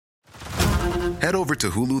Head over to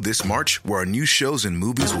Hulu this March, where our new shows and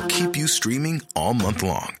movies will keep you streaming all month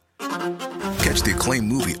long. Catch the acclaimed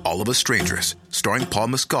movie All of Us Strangers, starring Paul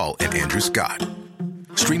Mescal and Andrew Scott.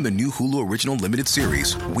 Stream the new Hulu original limited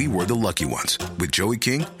series We Were the Lucky Ones with Joey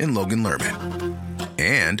King and Logan Lerman.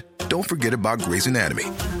 And don't forget about Grey's Anatomy.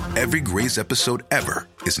 Every Grey's episode ever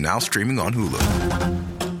is now streaming on Hulu.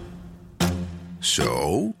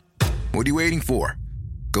 So, what are you waiting for?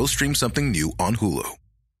 Go stream something new on Hulu.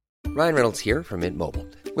 Ryan Reynolds here from Mint Mobile.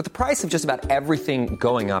 With the price of just about everything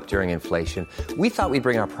going up during inflation, we thought we'd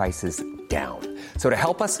bring our prices down. So to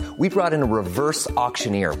help us, we brought in a reverse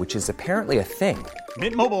auctioneer, which is apparently a thing.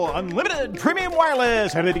 Mint Mobile Unlimited Premium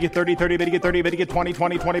Wireless. How to get 30, 30, bit to get 30, bit to get 20,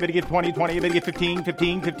 20, 20, bit to get 20, 20, bit to get 15,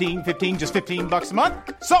 15, 15, 15, just $15 a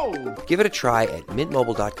month? Sold! Give it a try at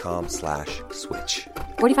mintmobile.com/switch.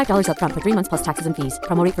 $45 up front for 3 months plus taxes and fees.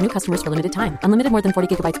 Promo rate for new customers for limited time. Unlimited more than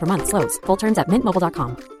 40 gigabytes per month. Slows full terms at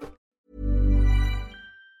mintmobile.com.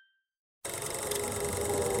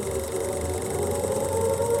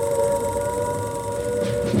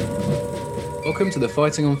 Welcome to the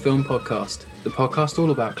Fighting on Film podcast, the podcast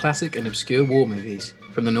all about classic and obscure war movies,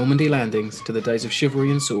 from the Normandy landings to the days of chivalry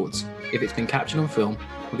and swords. If it's been captured on film,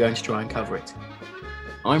 we're going to try and cover it.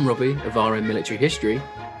 I'm Robbie of RM Military History.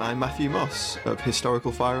 I'm Matthew Moss of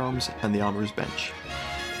Historical Firearms and the Armourer's Bench.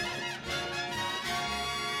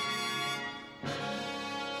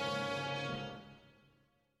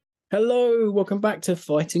 Hello, welcome back to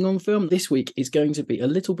Fighting on Film. This week is going to be a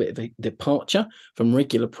little bit of a departure from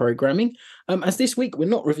regular programming. As this week we're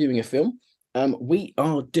not reviewing a film, we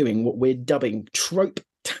are doing what we're dubbing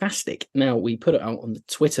Tropetastic. Now, we put it out on the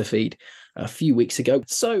Twitter feed a few weeks ago.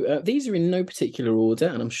 So these are in no particular order,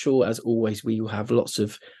 and I'm sure, as always, we will have lots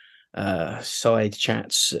of side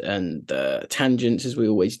chats and tangents, as we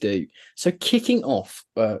always do. So kicking off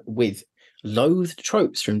with Loathed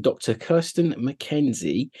Tropes from Dr. Kirsten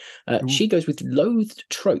Mackenzie. She goes with Loathed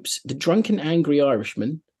Tropes, the drunken angry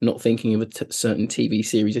Irishman, not thinking of a certain TV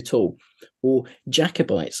series at all, or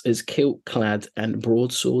Jacobites as kilt-clad and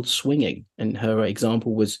broadsword swinging. And her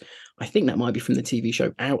example was, I think that might be from the TV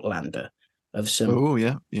show Outlander, of some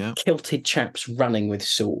kilted chaps running with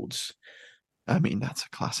swords. I mean, that's a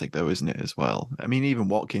classic though, isn't it, as well? I mean, even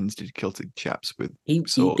Watkins did kilted chaps with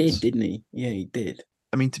swords. He did, didn't he? Yeah, he did.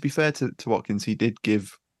 I mean, to be fair to Watkins, he did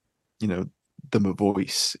give, them a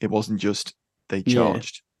voice. It wasn't just they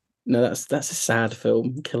charged. Yeah. No, that's a sad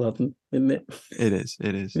film, Culloden, isn't it? It is.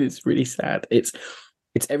 It's really sad. It's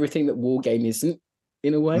everything that War Game isn't,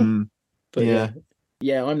 in a way. But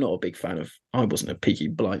yeah, I'm not a big fan of. I wasn't a Peaky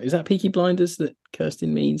Blinders. Is that Peaky Blinders that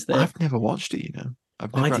Kirsten means there? I've never watched it.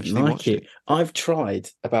 I didn't like it. I've tried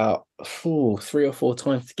about 3 or 4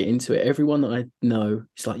 times to get into it. Everyone that I know,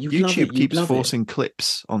 it's like YouTube keeps forcing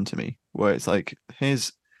clips onto me where it's like,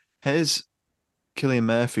 here's Cillian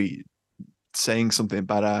Murphy saying something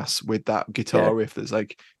badass with that guitar riff that's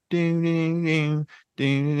like ding ding ding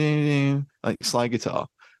ding ding ding, like slide guitar,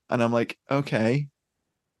 and I'm like, okay,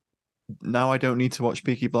 now I don't need to watch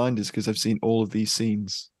Peaky Blinders because I've seen all of these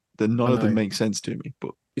scenes. That none of them make sense to me,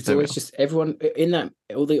 but. It's always just everyone in that.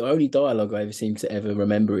 All the only dialogue I ever seem to ever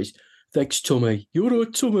remember is "Thanks, Tommy. You're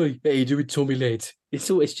right, Tommy. How you doing, Tommy lad?" It's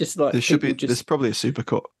just like there's probably a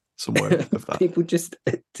supercut somewhere of that. People just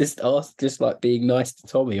ask, just like being nice to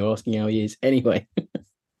Tommy or asking how he is. Anyway,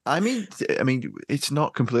 I mean, it's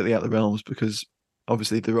not completely out of the realms because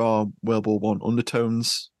obviously there are World War One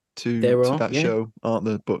undertones to that show, aren't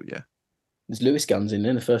there? But yeah, there's Lewis guns in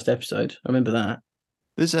the first episode. I remember that.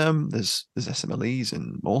 There's SMLEs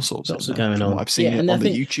and all sorts of going on. I've seen it on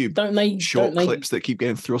the YouTube short clips that keep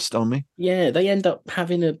getting thrust on me. Yeah, they end up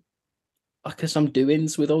having some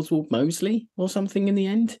doings with Oswald Mosley or something in the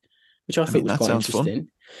end, which I thought was quite interesting.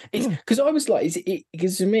 Because I was like,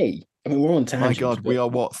 because to me, I mean, we're on tangent. My God, we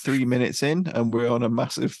are 3 minutes in and we're on a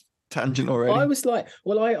massive tangent already. I was like,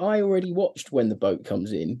 well, I already watched When the Boat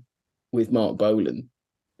Comes In with Mark Bolan.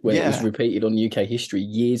 When it was repeated on UK History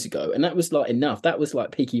years ago. And that was like enough. That was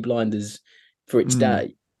like Peaky Blinders for its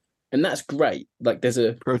day. And that's great. Like there's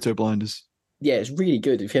a... Proto Blinders. Yeah, it's really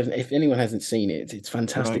good. If anyone hasn't seen it, it's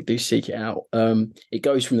fantastic. Right. Do seek it out. It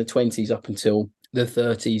goes from the 20s up until the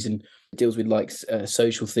 30s and deals with like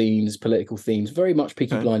social themes, political themes, very much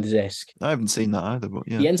Peaky Blinders-esque. I haven't seen that either, but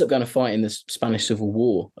yeah. He ends up going to fight in the Spanish Civil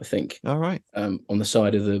War, I think. All right. On the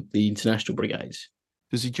side of the international brigades.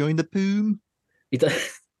 Does he join the boom? He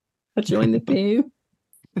does. I joined the boom.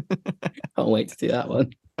 Can't wait to do that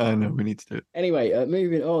one. I know, we need to do it. Anyway,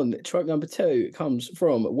 moving on. Trope number 2 comes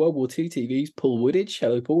from World War II TV's Paul Woodidge.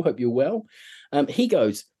 Hello, Paul. Hope you're well. He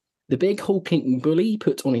goes, the big hulking bully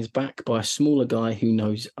put on his back by a smaller guy who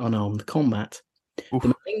knows unarmed combat. Oof.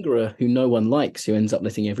 The malingerer who no one likes, who ends up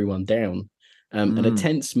letting everyone down. And a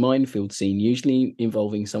tense minefield scene, usually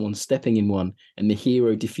involving someone stepping in one and the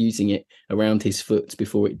hero diffusing it around his foot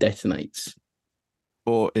before it detonates.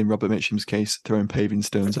 Or in Robert Mitchum's case, throwing paving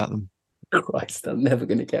stones at them. Christ, I'm never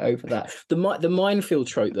going to get over that. The minefield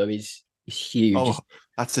trope, though, is huge. Oh,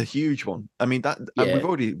 that's a huge one. I mean, that Yeah. we've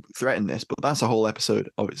already threatened this, but that's a whole episode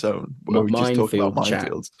of its own where we just talk about Minefield chat.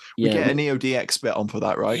 minefields. Yeah. We get an EOD expert on for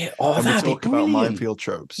that, right? Yeah. Oh, and we that'd be talk about brilliant. minefield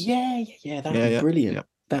tropes. Yeah, that'd be brilliant. Yeah.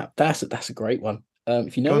 That's a great one.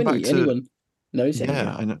 If you know anyone knows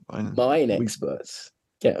anyone, I know. mine experts,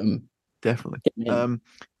 get them. Definitely. Get 'em in.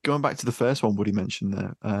 Going back to the first one Woody mentioned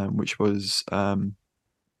there, which was the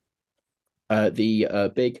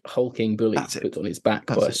big hulking bully put on his back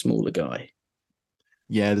by a smaller guy.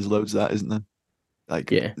 Yeah, there's loads of that, isn't there? Like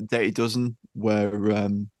Dirty Dozen, where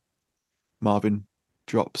Marvin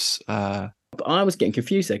drops. But I was getting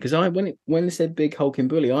confused there because when it said big hulking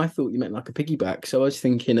bully, I thought you meant like a piggyback. So I was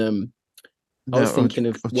thinking of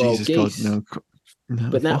wild Jesus geese. God, no.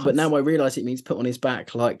 But now I realise it means put on his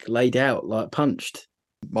back, like laid out, like punched.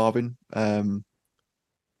 Marvin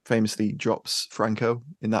famously drops Franco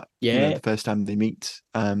in that. The first time they meet.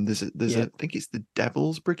 There's a I think it's the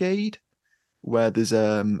Devil's Brigade, where there's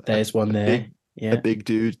one there. A big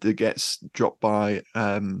dude that gets dropped by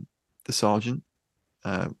the sergeant.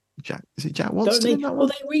 Jack, is it Jack Watson? They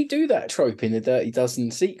redo that trope in the Dirty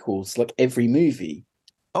Dozen sequels, like every movie.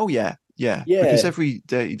 Oh yeah. Because every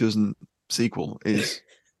Dirty Dozen sequel is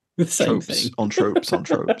the same tropes thing. on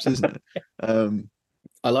tropes, isn't it?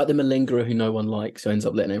 I like the malingerer who no one likes, who ends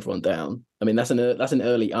up letting everyone down. I mean, that's an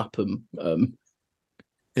early Upham.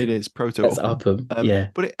 It is proto. That's Upham.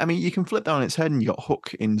 But you can flip that on its head, and you got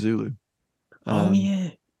Hook in Zulu.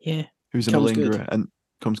 Who's a malingerer and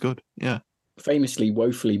comes good. Yeah. Famously,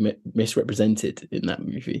 woefully misrepresented in that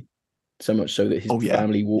movie, so much so that his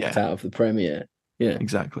family walked out of the premiere. Yeah,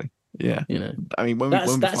 exactly. Yeah, I mean,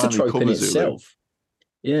 that's a trope in itself.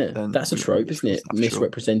 Zulu, that's a trope, isn't it?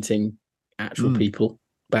 Misrepresenting actual people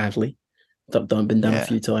badly. That's been done a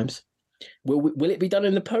few times. Will it be done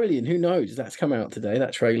in Napoleon? Who knows? That's come out today.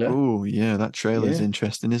 That trailer. Oh yeah, that trailer is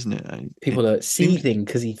interesting, isn't it? People are seething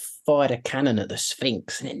because he fired a cannon at the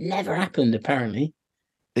Sphinx, and it never happened. Apparently.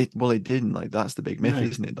 It didn't. Like, that's the big myth,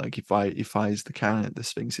 isn't it? Like, he fires the cannon at the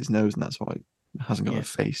Sphinx's nose, and that's why it hasn't got a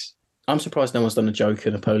face. I'm surprised no one's done a Joker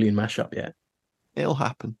Napoleon mashup yet. It'll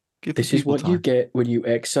happen. This is what you get when you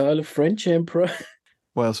exile a French emperor.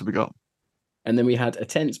 What else have we got? And then we had a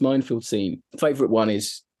tense minefield scene. Favorite one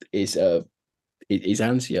is Anzio,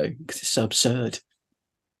 because it's so absurd.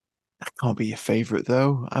 That can't be your favorite,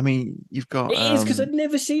 though. I mean, you've got it is, because I'd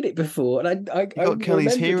never seen it before, and I got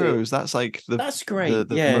Kelly's Heroes. That's like that's great.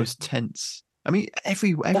 The most tense. I mean,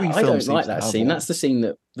 every film. I don't like that scene. That's the scene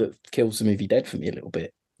that kills the movie dead for me a little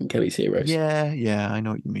bit. In Kelly's Heroes. Yeah, I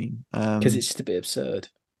know what you mean. Because it's just a bit absurd.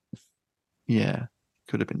 Yeah,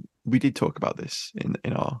 could have been. We did talk about this in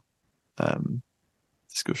our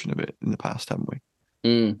discussion of it in the past, haven't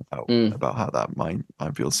we? About how that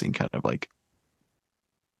minefield scene kind of like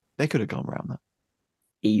they could have gone around that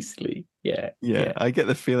easily. Yeah. I get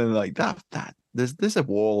the feeling like that there's a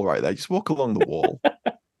wall right there. Just walk along the wall.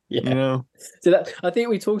 So that, I think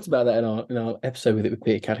we talked about that in our episode with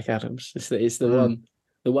Peter Caddick Adams. It's the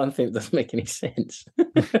one thing that doesn't make any sense.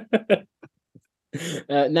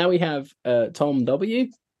 Now we have Tom W.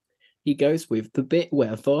 He goes with the bit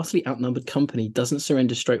where a vastly outnumbered company doesn't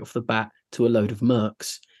surrender straight off the bat to a load of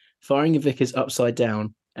mercs, firing a Vickers upside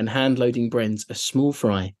down and hand-loading Bren's a small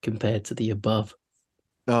fry compared to the above.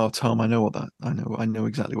 Oh, Tom, I know I know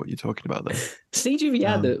exactly what you're talking about there. CGV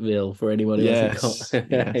Advertville for anyone who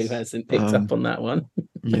hasn't picked up on that one.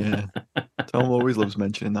 Yeah. Tom always loves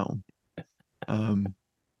mentioning that one.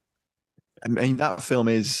 I mean, that film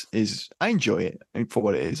is I enjoy it for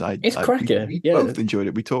what it is. It's cracker. We both enjoyed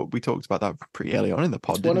it. We talked about that pretty early on in the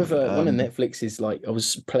pod. It's one of Netflix's, like, I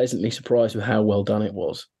was pleasantly surprised with how well done it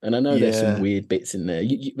was. And I know there's some weird bits in there.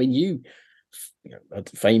 You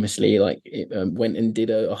famously went and did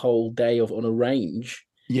a whole day on a range.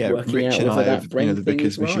 Yeah, working Rich out and I that of the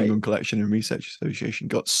Vickers Machine Gun Collection and Research Association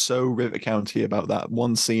got so River County about that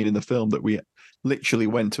one scene in the film that we literally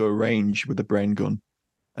went to a range with a brain gun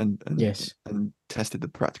and tested the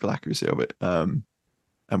practical accuracy of it. And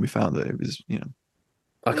we found that it was,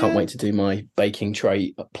 I can't wait to do my baking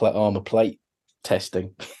tray armor plate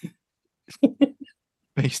testing.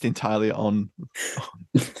 Based entirely on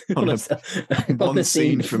one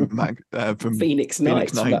scene from Phoenix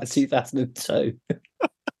Nights from 2002.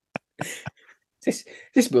 Is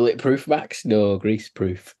this bulletproof, Max? No, grease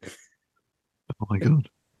proof. Oh my god,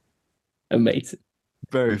 amazing.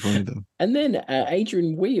 Very funny though. And then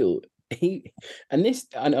Adrian Wheel, and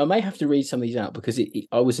I may have to read some of these out because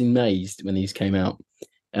I was amazed when these came out.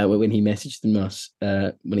 When he messaged them us,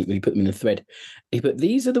 when he put them in the thread, but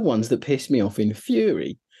these are the ones that pissed me off in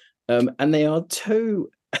Fury, and they are two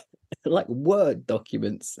like Word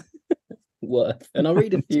documents worth. And I'll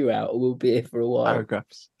read a few out. We'll be here for a while.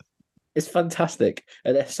 Paragraphs. It's fantastic,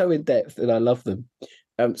 and they're so in depth, and I love them.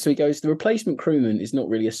 So he goes, the replacement crewman is not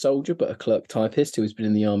really a soldier, but a clerk typist who has been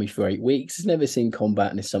in the army for 8 weeks, has never seen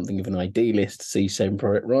combat, and is something of an idealist. See Saving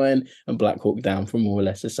Private Ryan and Black Hawk Down for more or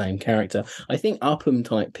less the same character. I think Upham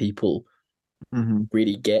type people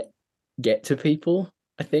really get to people,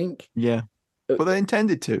 I think. Yeah. But they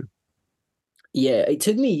intended to. Yeah, it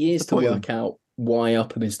took me years to work out why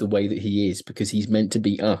Upham is the way that he is, because he's meant to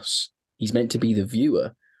be us. He's meant to be the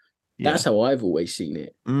viewer. Yeah. That's how I've always seen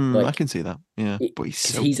it. I can see that. Yeah, but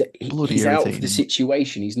he's out of the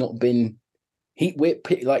situation. He's not been. We're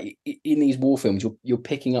like in these war films, you're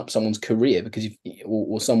picking up someone's career because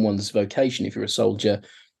or someone's vocation. If you're a soldier,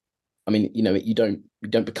 I mean, you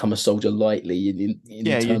don't become a soldier lightly.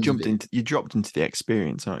 You dropped into the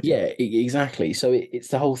experience, aren't you? Yeah, exactly. So it's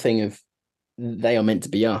the whole thing of they are meant to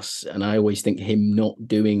be us, and I always think him not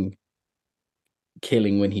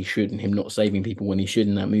killing when he should and him not saving people when he should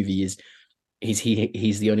in that movie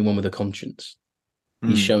he's the only one with a conscience.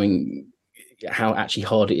 He's showing how actually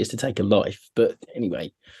hard it is to take a life. But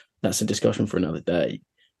anyway, that's a discussion for another day.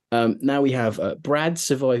 Now we have Brad's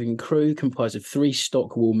surviving crew comprised of 3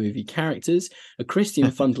 stock war movie characters, a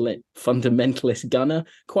Christian fundamentalist gunner,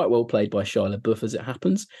 quite well played by Shia LaBeouf as it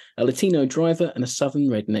happens, a Latino driver, and a southern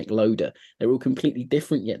redneck loader. They're all completely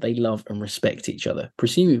different, yet they love and respect each other,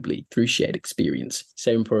 presumably through shared experience.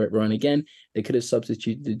 Saving Private Ryan again, they could have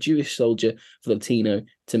substituted the Jewish soldier for Latino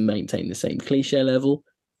to maintain the same cliche level.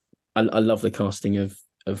 I love the casting of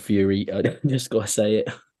Fury. I just got to say it.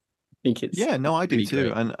 Think it's I do too.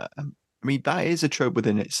 Great. And I mean, that is a trope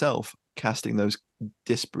within itself, casting those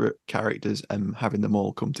disparate characters and having them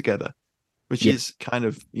all come together, which is kind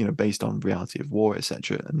of, based on reality of war,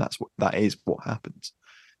 etc. And that is what happens.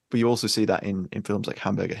 But you also see that in films like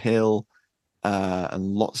Hamburger Hill and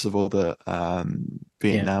lots of other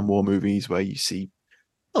Vietnam War movies where you see,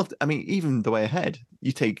 I mean, even The Way Ahead,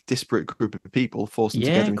 you take disparate group of people, force them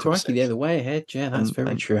together. Yeah, The Way Ahead. Yeah, that's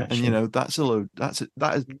very true. Actually, and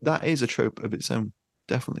that is a trope of its own,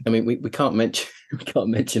 definitely. I mean, we can't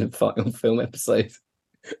mention a fight on film episode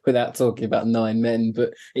without talking about 9 Men,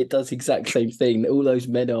 but it does the exact same thing. All those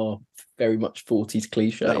men are very much 40s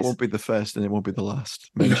cliches. That won't be the first, and it won't be the last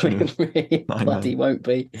mention of 9 Men. Won't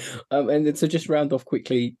be. And then, so just round off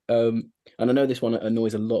quickly. And I know this one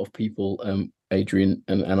annoys a lot of people, Adrian,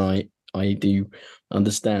 and I do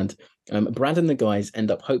understand. Brad and the guys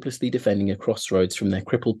end up hopelessly defending a crossroads from their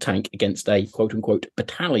crippled tank against a quote-unquote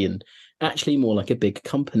battalion, actually more like a big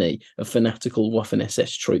company of fanatical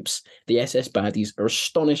Waffen-SS troops. The SS baddies are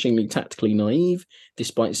astonishingly tactically naive,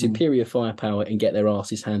 despite superior firepower, and get their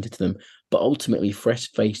asses handed to them. But ultimately,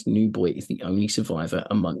 fresh-faced new boy is the only survivor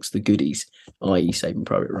amongst the goodies, i.e. Saving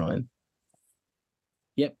Private Ryan.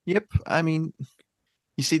 Yep. I mean,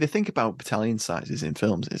 you see, the thing about battalion sizes in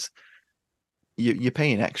films is you're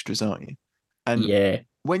paying extras, aren't you? And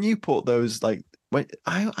when you put those, like,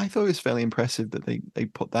 I thought it was fairly impressive that they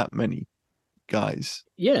put that many guys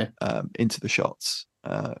into the shots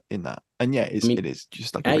in that. And it is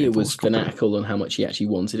just like Ayer was fanatical on how much he actually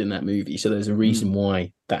wanted in that movie. So there's a reason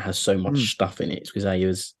why that has so much stuff in it. It's because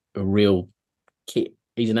Ayer's a real kid.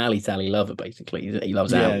 He's an alley tally lover, basically. He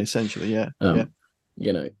loves alley. Yeah, essentially,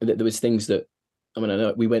 there was things that, I mean, I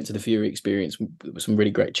know we went to the Fury experience with some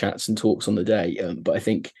really great chats and talks on the day, but I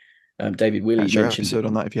think David Willey mentioned episode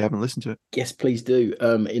on that if you haven't listened to it. Yes, please do.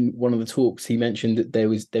 In one of the talks, he mentioned that there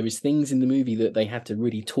was things in the movie that they had to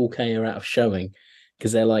really talk Ayer out of showing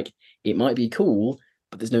because they're like, it might be cool,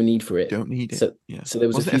 but there's no need for it. Don't need it. So there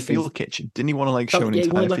was a field kitchen. Didn't he want to show an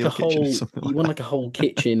entire field kitchen? He wanted like a whole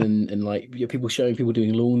kitchen and like people showing people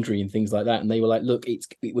doing laundry and things like that. And they were like, look,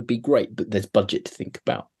 it would be great, but there's budget to think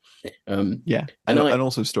about. And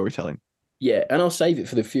also storytelling. Yeah, and I'll save it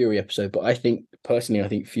for the Fury episode. But I think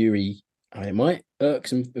Fury, it might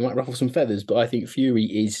ruffle some feathers, but I think Fury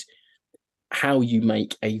is how you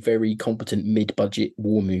make a very competent mid-budget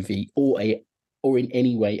war movie, or in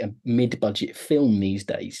any way a mid-budget film these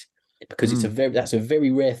days, because that's a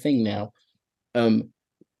very rare thing now.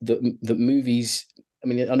 That movies. I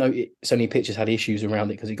mean, I know Sony Pictures had issues around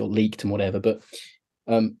it because it got leaked and whatever, but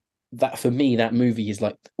that for me, that movie is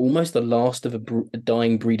like almost the last of a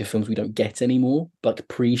dying breed of films we don't get anymore, like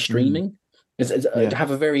pre-streaming. I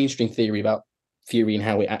have a very interesting theory about Fury and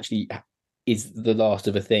how it actually is the last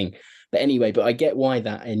of a thing. But anyway, I get why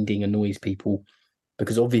that ending annoys people,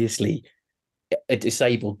 because obviously a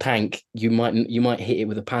disabled tank, you might hit it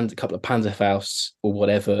with a couple of Panzerfausts or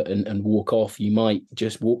whatever and walk off. You might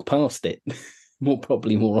just walk past it. More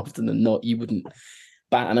often than not, you wouldn't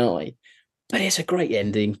bat an eye. But it's a great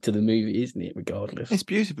ending to the movie, isn't it? Regardless, it's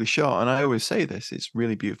beautifully shot, and I always say this: it's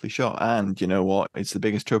really beautifully shot. And you know what? It's the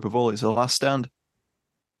biggest trope of all. It's The Last Stand.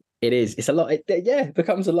 it is. It's a lot. It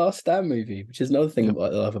becomes a Last Stand movie, which is another thing I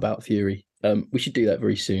love about Fury. We should do that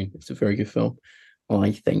very soon. It's a very good film,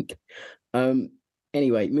 I think.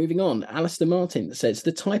 Anyway, moving on. Alistair Martin says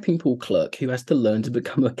the typing pool clerk who has to learn to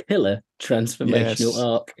become a killer transformational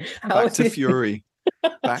arc. Back to Fury.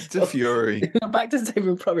 Back to Fury. Back to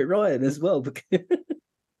Saving Private Ryan as well.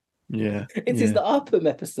 Yeah. It's the Upham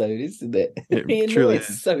episode, isn't it? It truly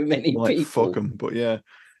is. So many people. Fuck them, but yeah.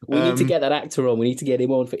 We need to get that actor on. We need to get him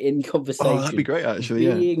on for In Conversation. Oh, that'd be great,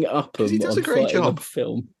 actually. Being Upham, he does a great job.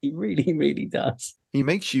 Film. He really, really does. He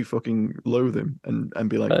makes you fucking loathe him and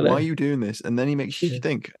be like, why are you doing this? And then he makes you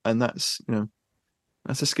think, and that's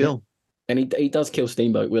that's a skill. And he does kill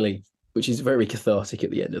Steamboat Willie, which is very cathartic at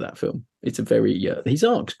the end of that film. It's a very his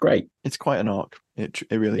arc's great. It's quite an arc. It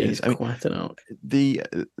really is. Quite an arc. The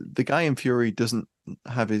guy in Fury doesn't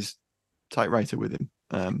have his typewriter with him.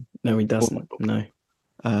 No, he doesn't. No.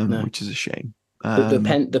 Which is a shame.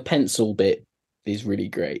 The pencil bit is really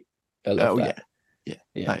great. I love that.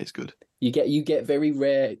 Yeah, that is good. You get very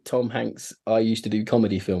rare Tom Hanks. I used to do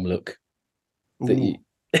comedy film look. That you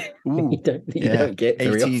don't get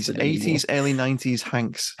very 80s, early 90s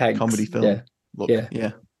Hanks comedy film look.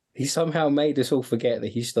 Yeah. He somehow made us all forget that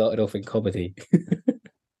he started off in comedy.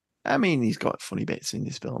 I mean, he's got funny bits in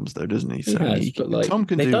his films, though, doesn't he? So Tom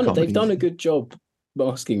can do comedy. They've done a good job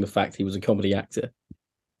masking the fact he was a comedy actor.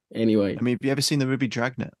 Anyway, I mean, have you ever seen The Ruby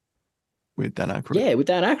Dragnet with Dan Aykroyd? Yeah, with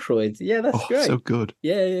Dan Aykroyd. Yeah, that's great. So good.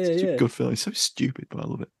 Yeah. It's a good film. It's so stupid, but I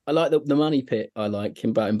love it. I like the Money Pit. I like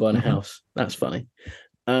him buying a house. That's funny.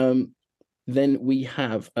 Then we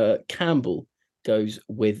have Campbell goes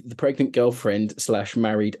with the pregnant girlfriend /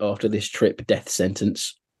 married after this trip death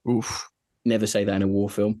sentence. Oof. Never say that in a war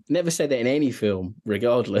film. Never say that in any film,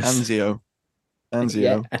 regardless. Anzio.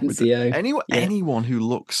 Yeah, Anzio. Anyone who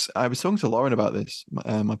looks... I was talking to Lauren about this,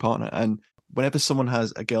 my partner, and whenever someone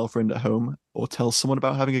has a girlfriend at home or tells someone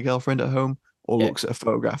about having a girlfriend at home or looks at a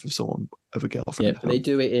photograph of someone of a girlfriend at home. They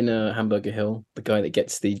do it in Hamburger Hill, the guy that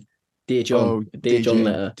gets the Dear John, Dear John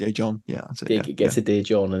letter. Dear John, yeah. That's it, gets a Dear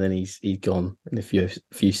John and then he's gone in a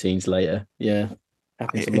few scenes later. Yeah.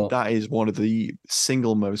 Happens a lot. That is one of the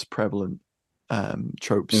single most prevalent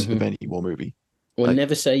tropes of any war movie. Well,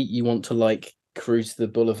 never say you want to cruise the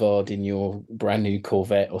boulevard in your brand new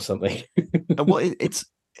Corvette or something. Well,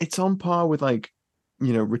 it's on par with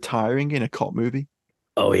retiring in a cop movie.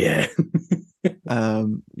 Oh yeah.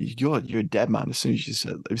 You're a dead man as soon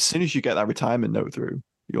as you get that retirement note through,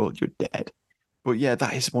 you're dead. But yeah,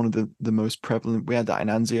 that is one of the most prevalent. We had that in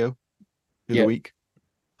Anzio the other week.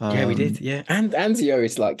 Yeah, we did. Yeah, and Anzio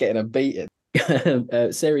is getting a beating.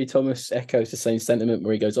 Seri Thomas echoes the same sentiment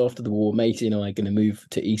where he goes, after the war, Matey and I are going to move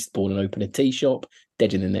to Eastbourne and open a tea shop.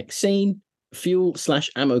 Dead in the next scene. Fuel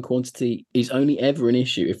 / ammo quantity is only ever an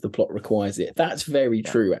issue if the plot requires it. That's very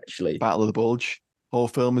true, actually. Battle of the Bulge. Whole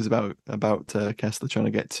film is about Kessler trying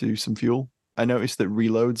to get to some fuel. I noticed that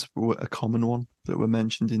reloads were a common one that were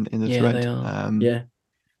mentioned in the thread. They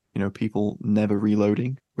are. People never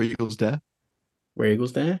reloading. Where Eagles Dare. Where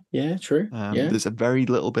Eagles Dare? Yeah, true. There's a very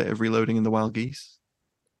little bit of reloading in The Wild Geese.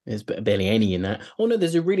 There's barely any in that. Oh no,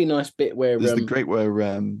 there's a really nice bit where there's the great where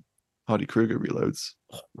Hardy Kruger reloads.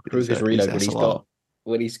 Kruger's reload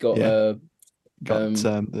when he's got the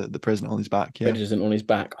president on his back. Yeah, president on his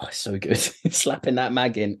back. Oh, it's so good. Slapping that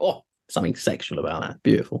mag in. Oh, something sexual about that.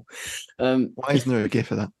 Beautiful. Why isn't there a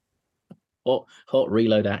gif of that? Hot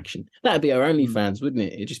reload action. That'd be our OnlyFans, wouldn't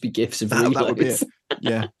it? It'd just be gifs of reloads. That would be it.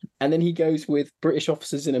 Yeah. And then he goes with British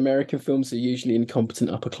officers in American films are usually incompetent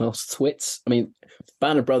upper class twits. I mean,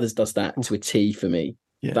 Band of Brothers does that to a T for me.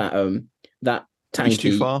 Yeah. That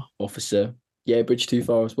tanky officer. Yeah, Bridge Too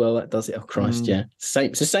Far as well. That does it. Oh Christ, yeah.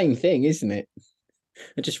 It's the same thing, isn't it?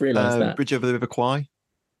 I just realised that. Bridge over the River Kwai.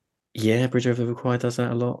 Yeah, Bridge over the River Kwai does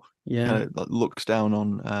that a lot. Yeah. And it looks down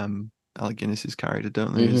on Alec Guinness's character,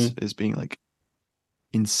 don't they? As being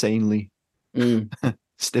insanely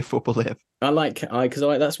stiff upper lip.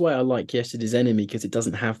 That's why I like Yesterday's Enemy, because it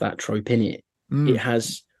doesn't have that trope in it. It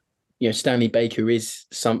has, Stanley Baker is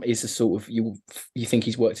a sort of you think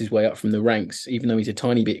he's worked his way up from the ranks, even though he's a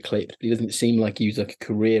tiny bit clipped. He doesn't seem like he's a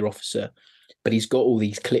career officer, but he's got all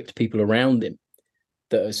these clipped people around him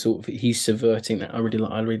that are sort of he's subverting that. I really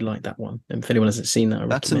like that one. And if anyone hasn't seen that,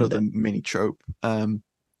 that's another mini trope.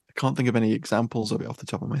 I can't think of any examples of it off the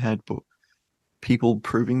top of my head, but people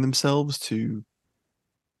proving themselves to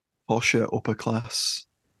posher upper class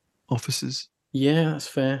officers. Yeah, that's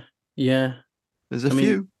fair. Yeah. There's a I mean,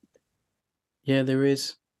 few. Yeah, there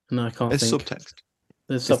is. No, I can't There's think. subtext.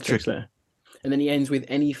 There's It's subtext tricky. there. And then he ends with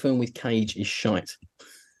any film with Cage is shite.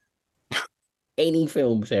 Any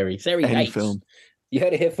film, Seri. Seri Any hates. film. You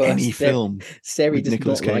heard it here first. Any film Seri with does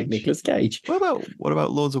Nicolas not like Cage. Nicolas Cage. What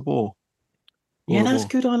about Lords of War? Yeah, Lord of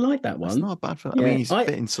that's War. good. I like that That's one. not a bad film. Yeah, I mean, he's a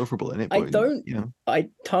bit insufferable in it, I but don't. you know. I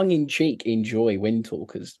tongue in cheek enjoy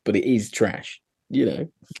Windtalkers, but it is trash. You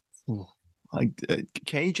know.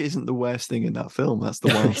 Cage isn't the worst thing in that film. That's the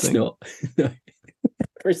No, wild it's thing. not. No.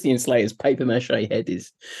 Christian Slater's paper mache head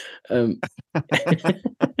is.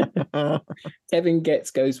 Kevin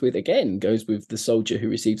goes with the soldier who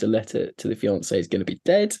receives a letter to the fiance is going to be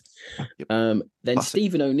dead. Yep. Then Classic.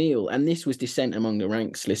 Stephen O'Neill, and this was dissent among the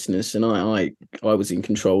ranks, listeners, and I was in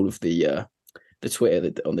control of the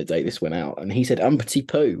Twitter on the day this went out, and he said "umpty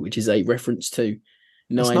poo," which is a reference to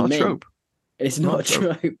Nine It's not Men. a trope. It's not a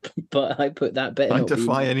trope, but I put that better. I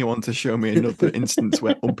defy anyone to show me another instance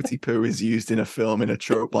where umpty poo is used in a film in a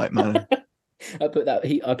trope-like manner. I put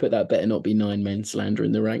that better not be 9 men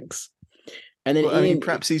slandering the ranks. And then I mean,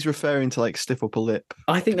 perhaps he's referring to like stiff upper lip.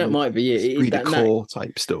 I think that might be it. Read the core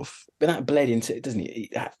type stuff. But that bled into it, doesn't it?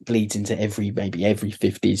 That bleeds into every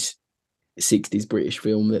 50s, 60s British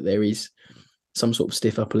film that there is some sort of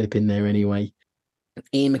stiff upper lip in there anyway.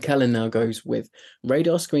 Ian McKellen now goes with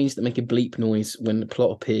radar screens that make a bleep noise when the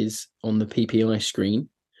plot appears on the PPI screen.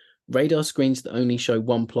 Radar screens that only show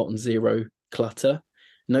one plot and zero clutter.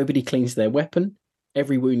 Nobody cleans their weapon.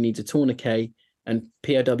 Every wound needs a tourniquet. And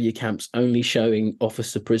POW camps only showing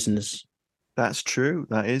officer prisoners. That's true.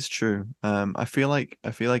 That is true. I feel like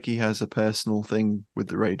he has a personal thing with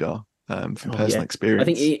the radar from personal experience. I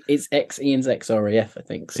think it's Ian's ex-RAF, I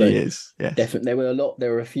think. So he is. Yes. Definitely.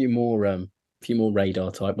 There were a few more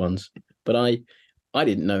radar type ones, but I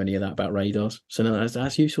didn't know any of that about radars. So no,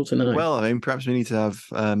 that's useful to know. Well, I mean, perhaps we need to have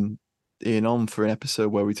Ian on for an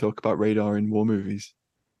episode where we talk about radar in war movies.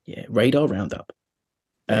 Yeah, radar roundup.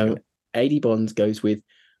 AD Bonds goes with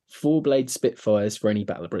 4-blade Spitfires for any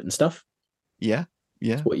Battle of Britain stuff. Yeah.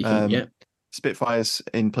 That's what you can, yeah. Spitfires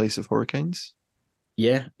in place of Hurricanes.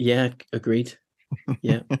 Yeah, agreed.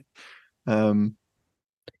 Yeah.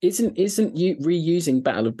 Isn't you reusing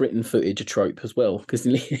Battle of Britain footage a trope as well? Because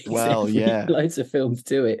loads of films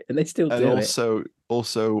do it, and they still do it.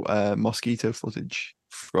 Also mosquito footage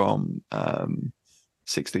from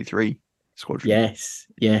 633 Squadron.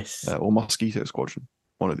 Yes. Or Mosquito Squadron,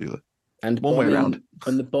 one or the other. And one way around.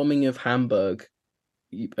 And the bombing of Hamburg,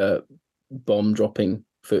 bomb dropping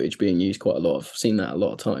footage being used quite a lot. I've seen that a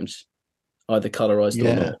lot of times, either colorized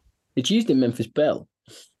or not. It's used in Memphis Belle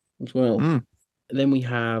as well. Mm. Then we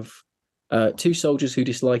have 2 soldiers who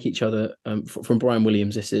dislike each other. From Brian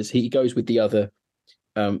Williams, this is he goes with the other,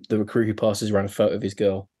 the recruit who passes around a photo of his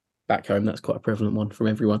girl back home. That's quite a prevalent one from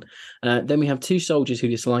everyone. Then we have 2 soldiers who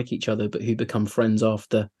dislike each other but who become friends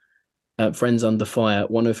after. Friends under fire,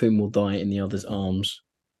 one of whom will die in the other's arms.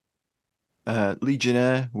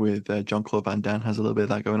 Legionnaire with Jean-Claude Van Damme has a little bit of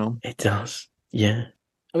that going on. It does, yeah.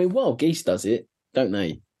 I mean, Wild Geese does it, don't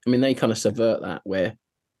they? I mean, they kind of subvert that where,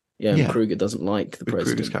 Kruger doesn't like the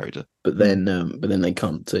president, Kruger's character, but then they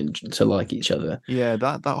come to like each other. Yeah,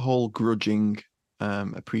 that whole grudging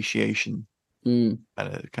appreciation kind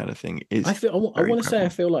of thing is. I want to say I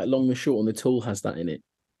feel like Long and Short on the Tool has that in it.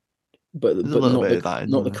 But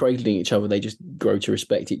not the cradling each other. They just grow to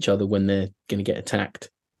respect each other when they're going to get attacked.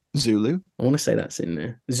 Zulu. I want to say that's in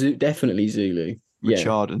there. Definitely Zulu.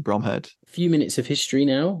 Richard and Bromhead. A few minutes of history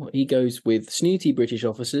now. He goes with snooty British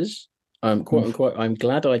officers. Quote unquote, I'm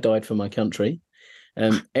glad I died for my country.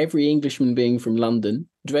 Every Englishman being from London.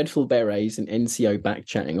 Dreadful berets and NCO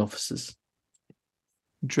back-chatting officers.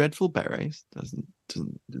 Dreadful berets doesn't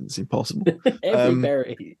seem possible. Every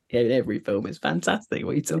beret in every film is fantastic.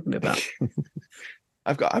 What are you talking about?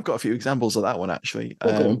 I've got a few examples of that one actually.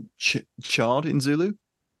 Chard in Zulu,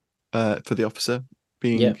 for the officer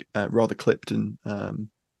being rather clipped and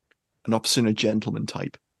an officer and a gentleman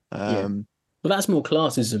type. Well, that's more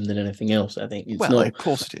classism than anything else. I think. Of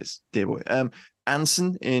course it is, dear boy.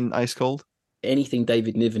 Anson in Ice Cold. Anything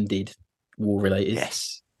David Niven did, war related.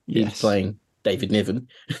 Yes, he's playing David Niven.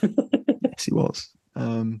 Yes, he was.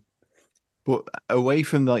 But away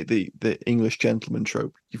from like the English gentleman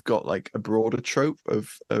trope, you've got like a broader trope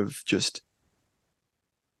of just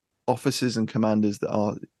officers and commanders that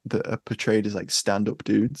are portrayed as like stand-up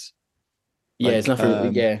dudes. Yeah, it's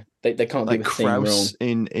nothing. They can't do a thing wrong. Kraus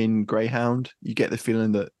in Greyhound, you get the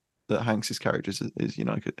feeling that Hanks's character is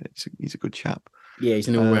he's a good chap. Yeah, he's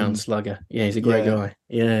an all-round slugger. Yeah, he's a great guy.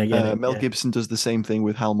 Yeah, I get it. Mel Gibson does the same thing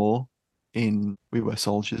with Hal Moore in We Were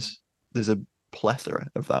Soldiers. There's a plethora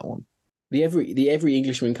of that one. The every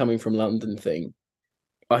Englishman coming from London thing,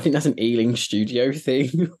 I think that's an Ealing studio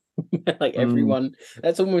thing. Like everyone,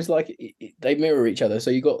 that's almost like they mirror each other.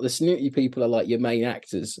 So you got the snooty people are like your main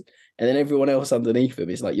actors, and then everyone else underneath them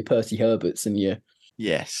is like your Percy Herberts and your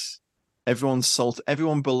Yes. Everyone's salt.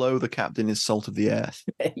 Everyone below the captain is salt of the earth.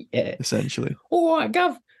 yeah. Essentially. All right,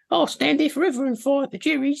 Gov. I'll stand here forever and fight the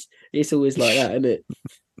juries. It's always like that, isn't it?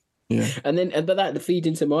 Yeah. But that feeds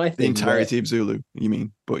into my thing. The entirety of Zulu, you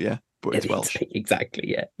mean? But it's Welsh.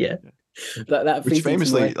 Exactly. Yeah. That which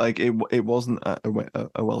famously, like it wasn't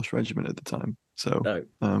a Welsh regiment at the time. So no.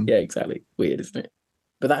 Yeah, exactly. Weird, isn't it?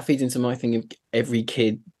 But that feeds into my thing of every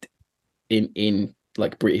kid in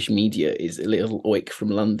like British media is a little oik from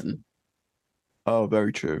London. Oh,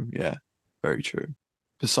 very true. Yeah, very true.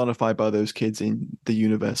 Personified by those kids in The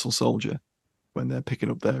Universal Soldier when they're picking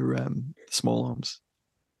up their small arms.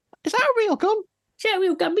 Is that a real gun? Is that a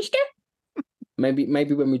real gun, mister? Maybe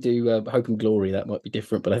when we do Hope and Glory, that might be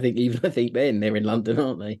different. But I think then they're in London,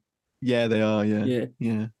 aren't they? Yeah, they are.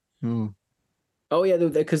 Yeah. Ooh. Oh yeah,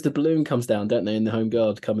 because the balloon comes down, don't they? And the Home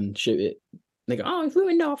Guard come and shoot it. And they go, "Oh, you've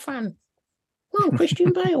ruined our fun." Oh,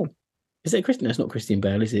 Christian Bale. Is it Christian? No, it's not Christian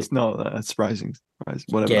Bale, is it? It's not. That's surprising.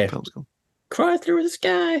 Whatever that film's called. Cry Through the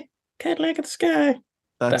Sky, Cadillac of the Sky.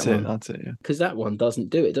 That's it. Yeah. Because that one doesn't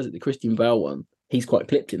do it, does it? The Christian Bale one. He's quite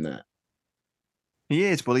clipped in that. He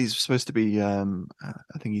is. Well, he's supposed to be. I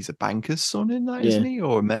think he's a banker's son in that, isn't he,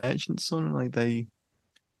 or a merchant's son?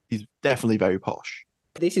 He's definitely very posh.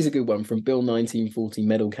 This is a good one from Bill 1940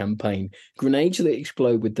 medal campaign. Grenades that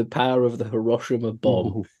explode with the power of the Hiroshima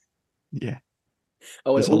bomb. Ooh. Yeah.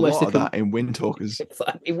 Oh, there's a lot of that in Windtalkers.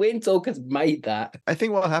 Windtalkers made that. I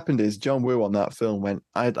think what happened is John Woo on that film went,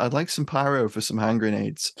 I'd like some pyro for some hand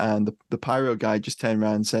grenades. And the pyro guy just turned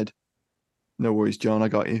around and said, "No worries, John, I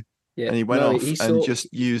got you." Yeah. And he went off and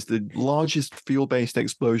just used the largest fuel-based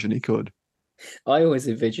explosion he could. I always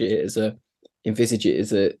envisage it as the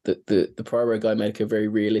pyro guy made a very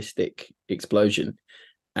realistic explosion,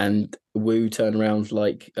 and Wu turned around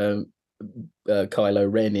like Kylo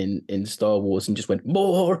Ren in Star Wars and just went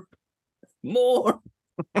more.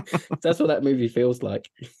 That's what that movie feels like.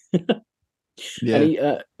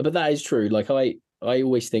 Yeah, but that is true. Like I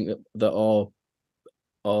always think that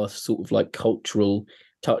our sort of like cultural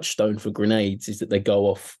touchstone for grenades is that they go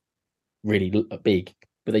off really big,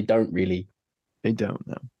 but they don't really. They don't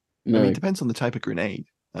know. No. I mean, it depends on the type of grenade.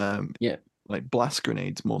 Yeah, like blast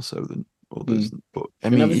grenades more so than others. But I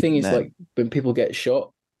mean, another thing is like when people get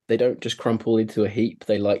shot, they don't just crumple into a heap.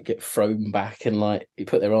 They like get thrown back and like you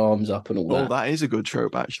put their arms up and all that. Oh, that is a good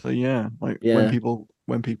trope, actually. Yeah, when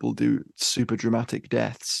people do super dramatic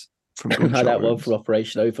deaths from gunshot like that one for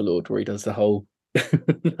Operation Overlord, where he does the whole.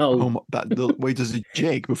 The way he does a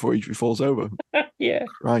jig before he falls over. Yeah,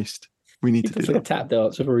 Christ, we need to do that. A tap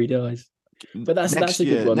dance before he dies. But that's a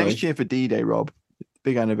good one. Next year for D-Day, Rob,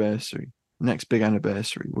 big anniversary. Next big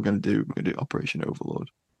anniversary, we're gonna do Operation Overlord.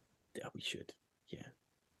 Yeah, we should. Yeah,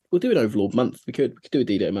 we'll do an Overlord month. We could do a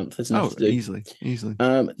D-Day month. That's enough to do. Easily.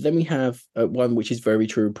 Then we have one which is very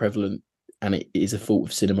true and prevalent, and it is a fault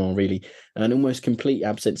of cinema, really. An almost complete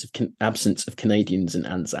absence of Canadians and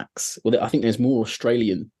Anzacs. Well, I think there's more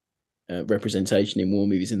Australian representation in war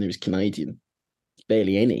movies than there is Canadian.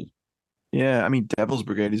 Barely any. Yeah, I mean, Devil's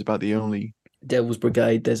Brigade is about the only. Devil's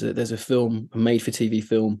Brigade. There's a film, a made-for-TV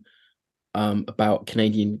film, about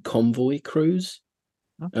Canadian convoy crews.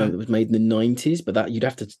 Okay. It was made in the 90s, but that you'd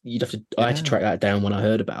have to. I had to track that down when I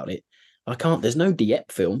heard about it. I can't. There's no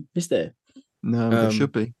Dieppe film, is there? No, there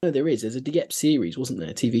should be. No, there is. There's a Dieppe series, wasn't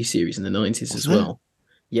there? A TV series in the 90s as well.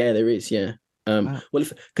 Yeah, there is. Yeah. Well,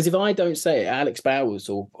 because if I don't say it, Alex Bowers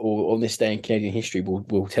or on this day in Canadian history will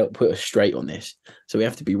put us straight on this. So we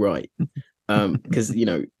have to be right. Because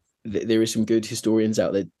there is some good historians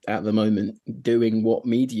out there at the moment doing what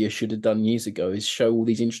media should have done years ago: is show all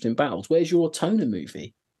these interesting battles. Where's your Toner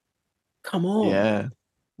movie? Come on. Yeah.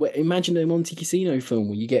 Imagine a Monte Cassino film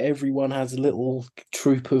where you get everyone has a little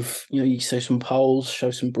troop of, you show some Poles,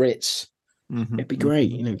 show some Brits. Mm-hmm. It'd be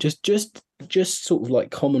great. Just sort of like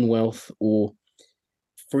Commonwealth or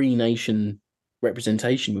free nation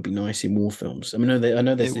representation would be nice in war films. I mean, I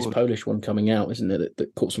know there's this Polish one coming out, isn't there,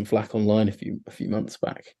 that caught some flack online a few months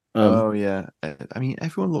back. Oh yeah, I mean,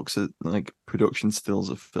 everyone looks at like production stills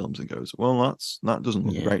of films and goes, "Well, that doesn't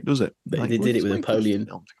look great, does it?" They did it with Napoleon.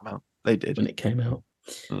 Film to come out. They did when it came out.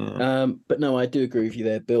 But no, I do agree with you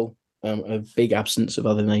there, Bill. A big absence of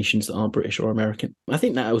other nations that aren't British or American. I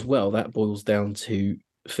think that as well, that boils down to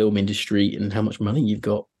film industry and how much money you've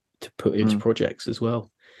got. to put into projects as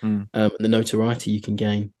well, Mm. and the notoriety you can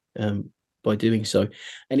gain by doing so.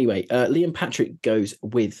 Anyway, Liam Patrick goes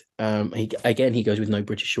with he goes with no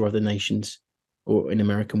British or other nations or in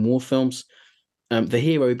American war films. The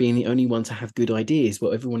hero being the only one to have good ideas,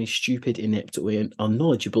 while everyone is stupid, inept, or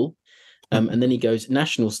unknowledgeable. And then he goes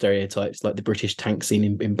national stereotypes like the British tank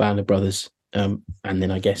scene in Band of Brothers. And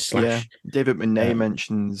then I guess slash. Yeah, David Monet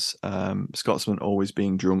mentions Scotsmen always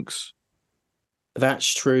being drunks.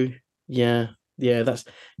 That's true. Yeah. That's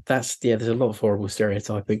there's a lot of horrible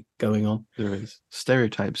stereotyping going on. There is.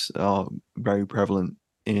 Stereotypes are very prevalent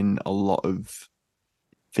in a lot of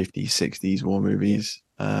 50s, 60s war movies.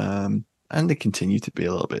 And they continue to be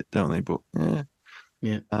a little bit, don't they? But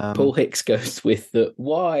yeah. Paul Hicks goes with the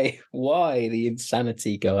why the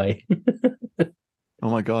insanity guy. Oh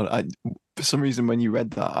my god! For some reason, when you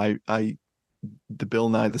read that, the Bill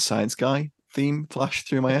Nye the Science Guy theme flashed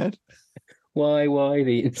through my head. Why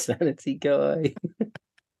the insanity guy?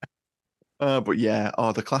 But yeah,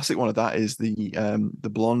 the classic one of that is the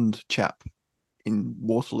blonde chap in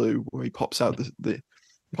Waterloo, where he pops out the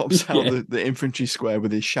infantry square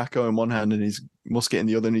with his shako in one hand and his musket in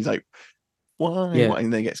the other, and he's like, "Why?" Yeah.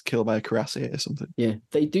 And then gets killed by a cuirassier or something. Yeah,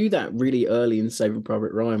 they do that really early in Saving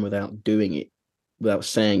Private Ryan without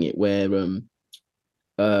saying it, where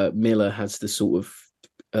Miller has the sort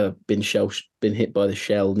of been hit by the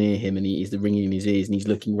shell near him, and he's the ringing in his ears, and he's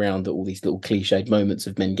looking around at all these little cliched moments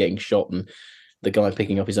of men getting shot and the guy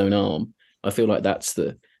picking up his own arm. I feel like that's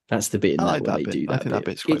the bit in that where they do that. I think that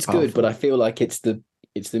bit's quite it's powerful. good, but I feel like it's the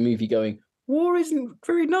movie going, war isn't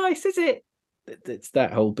very nice, is it? It's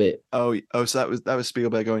that whole bit. So that was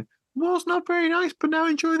Spielberg going, war's not very nice, but now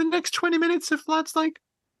enjoy the next 20 minutes of lads like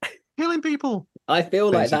killing people. I feel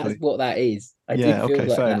like Basically. that's what that is. I do feel like fair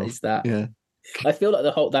that enough. is that. Yeah. I feel like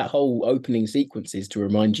that whole opening sequence is to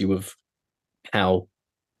remind you of how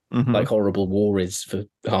like horrible war is for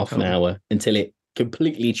half an hour until it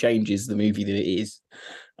completely changes the movie that it is.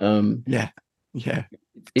 Yeah.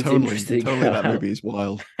 It's interesting. Totally, that movie is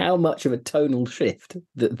wild. How much of a tonal shift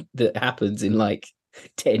that happens in like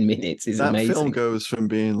 10 minutes is that amazing. That film goes from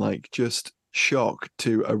being like just shock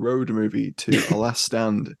to a road movie to A Last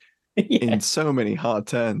Stand in so many hard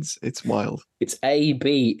turns. It's wild. It's A,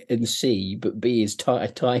 B, and C, but B is a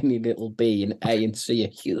tiny little B, and A and C are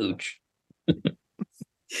huge.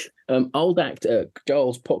 Old actor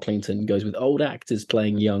Giles Pocklington goes with old actors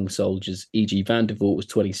playing young soldiers, e.g. Van der Voort was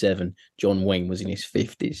 27, John Wayne was in his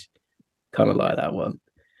 50s. Kind of like that one.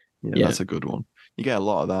 Yeah, that's a good one. You get a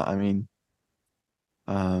lot of that. I mean,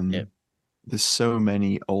 there's so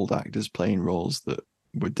many old actors playing roles that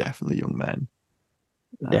were definitely young men.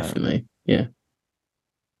 Definitely, yeah.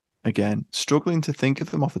 Again, struggling to think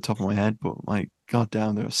of them off the top of my head, but like,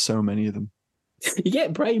 goddamn, there are so many of them. You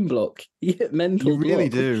get brain block. You get mental block. You really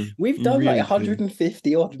do. We've done like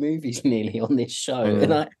 150 odd movies nearly on this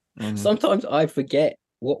show. And sometimes I forget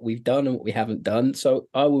what we've done and what we haven't done. So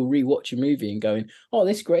I will rewatch a movie and going, oh,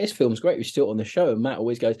 this film's great. We're still on the show. And Matt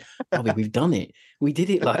always goes, oh, we've done it. We did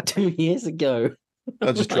it like 2 years ago.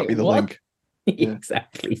 I'll just drop you the link. Yeah.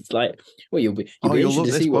 Exactly. It's like, well, you'll love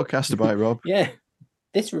this podcast about Rob. Yeah.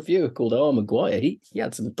 This reviewer called Maguire, he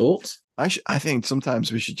had some thoughts. I think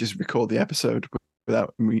sometimes we should just record the episode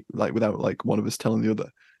without one of us telling the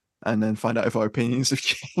other, and then find out if our opinions have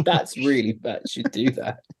changed. That's really bad. Should do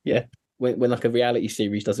that. Yeah. When like a reality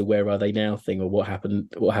series does a "Where Are They Now" thing, or what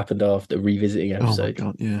happened after revisiting episode. Oh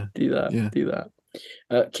my God, yeah. Do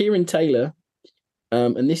that. Kieran Taylor,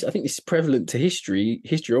 and I think this is prevalent to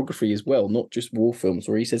historiography as well, not just war films,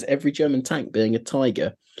 where he says every German tank being a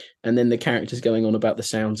Tiger, and then the characters going on about the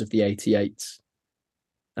sounds of the 88s.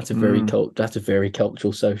 That's a very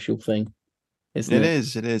cultural, social thing, isn't it?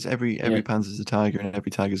 It is. Every Panzer's a tiger, and every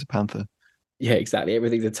tiger's a panther. Yeah, exactly.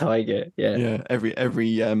 Everything's a tiger. Yeah. Yeah.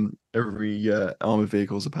 Every armored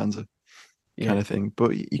vehicle's a panzer, kind of thing.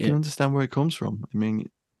 But you can understand where it comes from. I mean,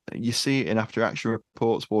 you see it in after action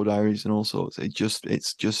reports, war diaries, and all sorts.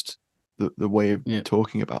 It's just the way of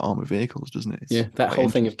talking about armored vehicles, doesn't it? That whole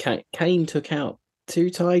thing of Kane took out 2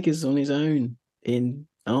 tigers on his own in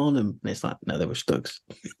Arnhem. And it's like, no, they were Stugs.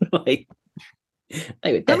 Like,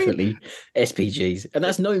 they were definitely SPGs, and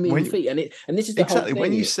that's no mean feat. And this is the exactly whole thing.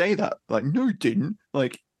 When you say that, like, no, he didn't.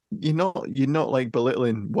 Like, you're not like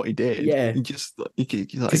belittling what he did. Yeah, you just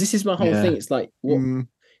because this is my whole thing. It's like,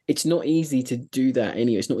 it's not easy to do that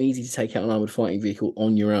anyway. It's not easy to take out an armored fighting vehicle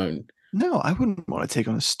on your own. No, I wouldn't want to take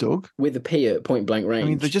on a Stug with a P at point blank range. I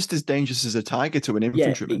mean, they're just as dangerous as a Tiger to an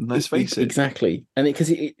infantryman. Let's face it. Exactly, and because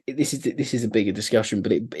this is a bigger discussion,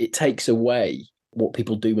 but it takes away what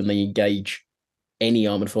people do when they engage any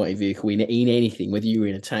armored fighting vehicle in anything, whether you're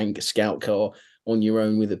in a tank, a scout car, on your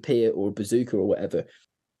own with a pier or a bazooka or whatever,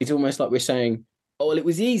 it's almost like we're saying, oh, well, it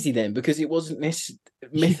was easy then because it wasn't this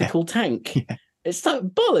mythical tank. Yeah. It's like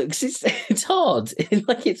bollocks. It's hard.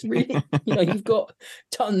 Like it's really, you've got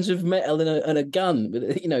tons of metal and a gun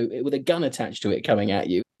with a gun attached to it coming at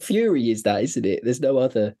you. Fury is that, isn't it? There's no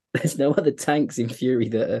other tanks in Fury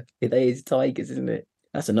that is tigers, isn't it?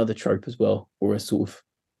 That's another trope as well, or a sort of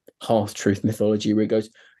half truth mythology where it goes,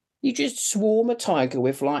 you just swarm a tiger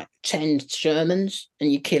with like 10 Shermans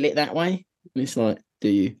and you kill it that way. And it's like, do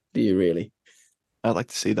you really? I'd like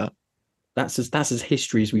to see that. That's as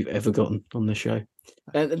history as we've ever gotten on the show.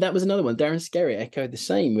 And that was another one. Darren Skerritt echoed the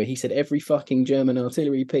same, where he said every fucking German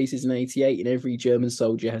artillery piece is an 88 and every German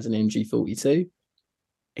soldier has an MG42.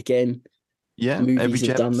 Again, movies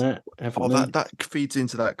have done that, haven't they? That feeds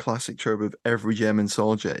into that classic trope of every German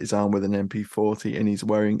soldier is armed with an MP40 and he's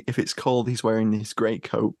wearing, if it's cold, he's wearing his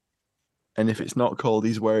greatcoat. And if it's not cold,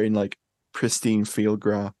 he's wearing like pristine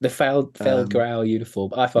Feldgrau. The Feldgrau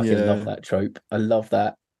uniform. I fucking love that trope. I love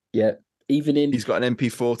that. Yeah. He's got an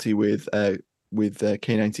MP40 with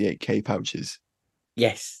K98K pouches.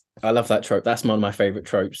 Yes, I love that trope. That's one of my favorite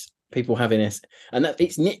tropes. People having this, and that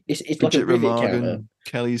it's like a rivet counter.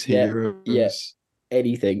 Kelly's Heroes. Yeah,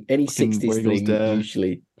 anything, any 60s thing.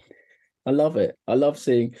 Usually, I love it. I love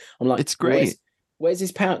seeing. I'm like, it's great. Where's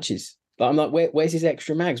his pouches? Like, I'm like, where's his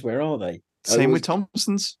extra mags? Where are they? Same with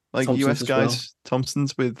Thompsons. Like US guys,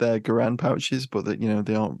 Thompsons with their Garand pouches, but that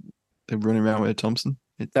they're running around with a Thompson.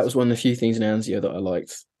 That was one of the few things in Anzio that I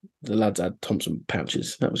liked. The lads had Thompson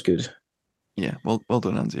pouches. That was good. Yeah, well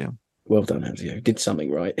done, Anzio. Well done, Anzio. Did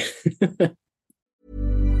something right.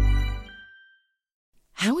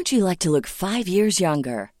 How would you like to look 5 years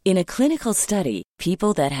younger? In a clinical study,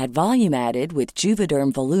 people that had volume added with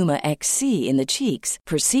Juvederm Voluma XC in the cheeks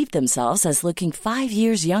perceived themselves as looking 5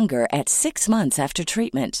 years younger at 6 months after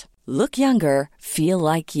treatment. Look younger, feel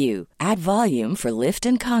like you. Add volume for lift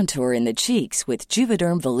and contour in the cheeks with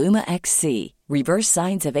Juvederm Voluma XC. Reverse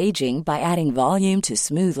signs of aging by adding volume to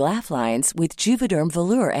smooth laugh lines with Juvederm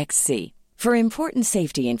Volure XC. For important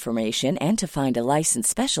safety information and to find a licensed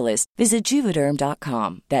specialist, visit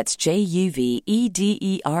Juvederm.com. That's JUVEDERM.com.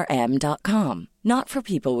 Not for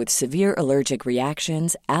people with severe allergic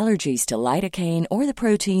reactions, allergies to lidocaine, or the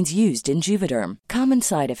proteins used in Juvederm. Common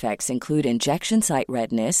side effects include injection site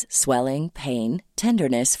redness, swelling, pain,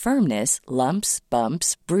 tenderness, firmness, lumps,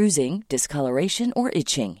 bumps, bruising, discoloration, or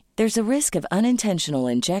itching. There's a risk of unintentional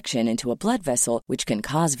injection into a blood vessel, which can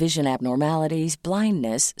cause vision abnormalities,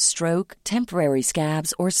 blindness, stroke, temporary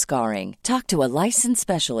scabs, or scarring. Talk to a licensed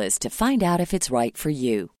specialist to find out if it's right for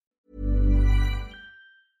you.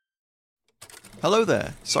 Hello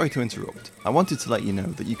there, sorry to interrupt. I wanted to let you know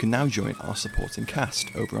that you can now join our supporting cast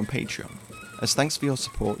over on Patreon. As thanks for your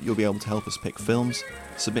support, you'll be able to help us pick films,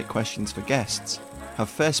 submit questions for guests, have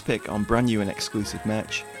first pick on brand new and exclusive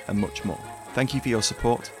merch, and much more. Thank you for your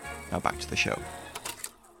support. Now back to the show.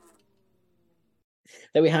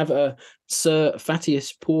 There we have Sir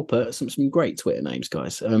Fatius Pauper, some great Twitter names,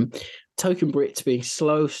 guys. Token Brits being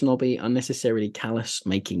slow, snobby, unnecessarily callous,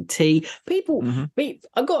 making tea.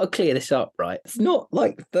 I've got to clear this up, right? It's not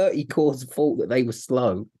like 30 Core's fault that they were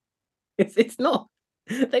slow. It's not.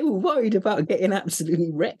 They were worried about getting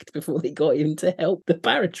absolutely wrecked before they got in to help the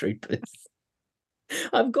paratroopers.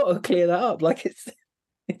 I've got to clear that up. Like, it's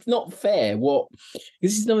not fair.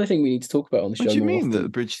 This is another thing we need to talk about on the show. What do you mean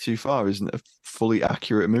that Bridge Too Far isn't a fully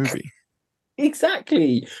accurate movie?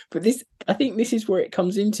 Exactly. But I think this is where it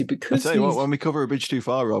comes into, because I tell you what, when we cover A Bridge Too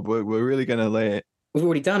Far, Rob, we're really going to lay it. We've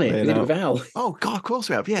already done it. We did it with Al. Oh God, of course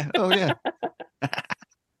we have. Yeah. Oh yeah.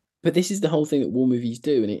 But this is the whole thing that war movies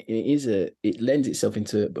do, and it lends itself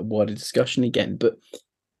into a wider discussion again. But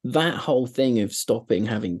that whole thing of stopping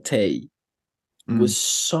having tea was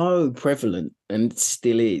so prevalent, and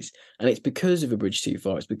still is. And it's because of A Bridge Too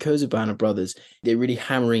Far. It's because of Band of Brothers. They're really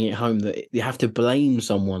hammering it home that you have to blame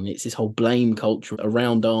someone. It's this whole blame culture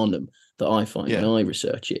around Arnhem that I find when I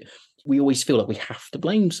research it. We always feel like we have to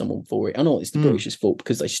blame someone for it. I know it's the British's fault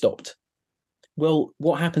because they stopped. Well,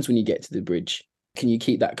 what happens when you get to the bridge? Can you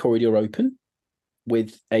keep that corridor open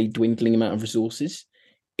with a dwindling amount of resources?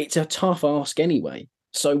 It's a tough ask anyway.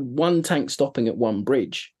 So one tank stopping at one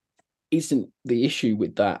bridge isn't the issue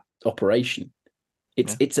with that operation.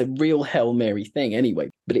 It's a real Hail Mary thing anyway,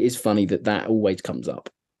 but it is funny that always comes up.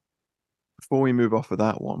 Before we move off of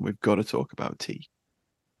that one, we've got to talk about tea.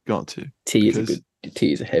 Got to. Tea is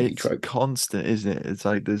a heavy trope. It's constant, isn't it? It's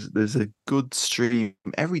like there's a good stream.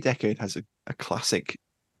 Every decade has a classic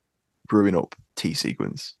brewing up tea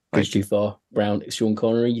sequence. Bridge Too Far, Brown, Sean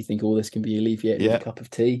Connery. You think all this can be alleviated with a cup of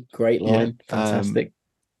tea? Great line. Fantastic.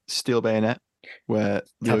 Steel Bayonet, where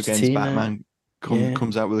Leo against Batman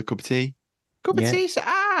comes out with a cup of tea. Cup of tea,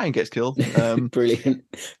 and gets killed. Brilliant.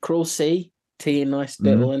 Cruel Sea, tea in nice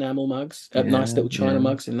little enamel mugs, nice little china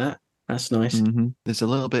mugs in that. That's nice. There's a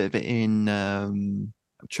little bit of it in.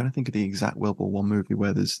 I'm trying to think of the exact World War One movie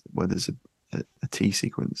where there's a tea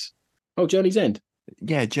sequence. Oh, Journey's End.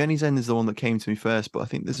 Yeah, Journey's End is the one that came to me first, but I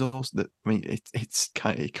think there's also that. I mean, it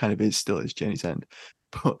kind of is still is Journey's End,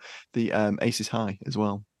 but the Ace is High as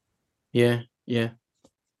well. Yeah,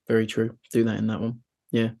 very true. Do that in that one.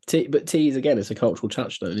 Yeah, but tea is again, it's a cultural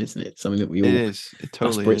touchstone, isn't it? Something that we all. It is. It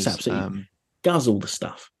totally Brits is. Absolutely guzzle the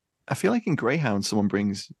stuff. I feel like in Greyhound, someone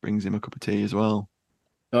brings him a cup of tea as well.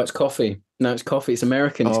 Oh, it's coffee. No, it's coffee. It's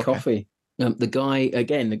American. It's coffee. The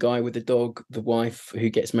guy with the dog, the wife who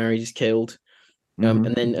gets married is killed. And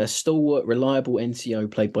then a stalwart, reliable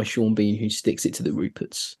NCO played by Sean Bean who sticks it to the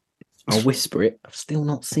Ruperts. I'll whisper it. I've still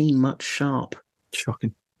not seen much Sharp.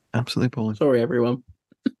 Shocking. Absolutely appalling. Sorry, everyone.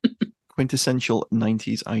 Quintessential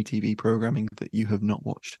 90s ITV programming that you have not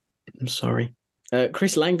watched. I'm sorry.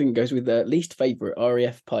 Chris Langdon goes with least favourite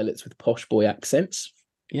RAF pilots with posh boy accents.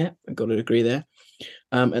 Yeah, I've got to agree there.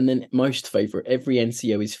 And then most favourite, every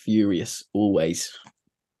NCO is furious, always.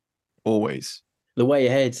 Always. The Way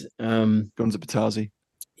Ahead. Guns at Batazi.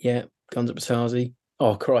 Yeah, Guns at Batazi.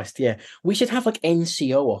 Oh, Christ, yeah. We should have like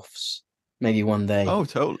NCO-offs maybe one day. Oh,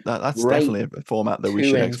 totally. That's definitely a format that we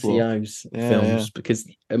should explore. NCOs films, because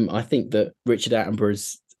I think that Richard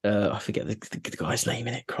Attenborough's, I forget the guy's name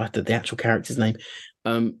in it, Christ, the actual character's name,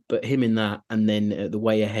 but him in that, and then The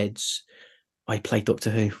Way Ahead's, I played Doctor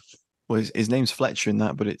Who. Well, his name's Fletcher in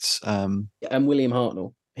that, but it's... And William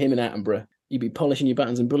Hartnell, him and Attenborough. You'd be polishing your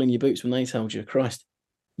buttons and bullying your boots when they told you, Christ.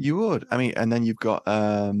 You would. I mean, and then you've got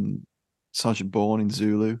Sergeant Bourne in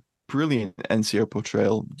Zulu. Brilliant NCO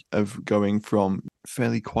portrayal of going from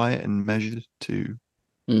fairly quiet and measured to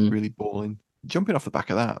really bawling. Jumping off the back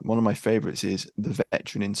of that, one of my favourites is the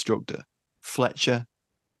veteran instructor. Fletcher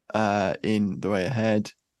in The Way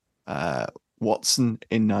Ahead. Watson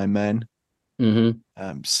in Nine Men.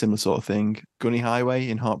 Similar sort of thing. Gunny Highway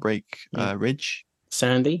in Heartbreak Ridge.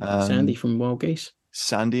 Sandy from Wild Geese.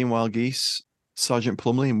 Sandy in Wild Geese. Sergeant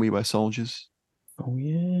Plumley in We Were Soldiers. Oh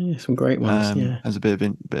yeah, some great ones. Has a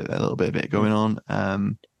little bit of it going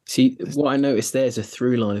on. See, what I noticed there's a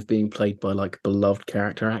through line of being played by like beloved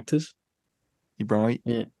character actors. You're right.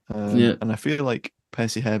 Yeah. And I feel like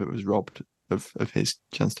Percy Herbert was robbed of his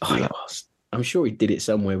chance to do that. I'm sure he did it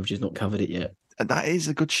somewhere, we've just not covered it yet. And that is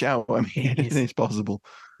a good shout. I mean, it's possible.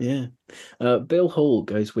 Yeah. Bill Hall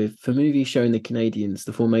goes with, for movies showing the Canadians,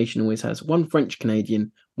 the formation always has one French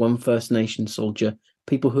Canadian, one First Nation soldier,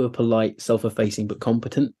 people who are polite, self-effacing, but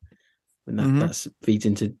competent. And that feeds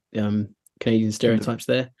into Canadian stereotypes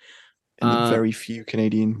there. And very few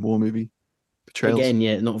Canadian war movie portrayals. Again,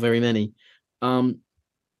 yeah, not very many.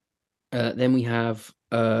 Then we have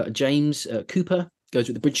James Cooper goes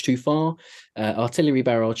with The Bridge Too Far. Artillery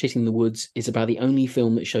Barrel Chasing the Woods is about the only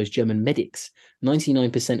film that shows German medics.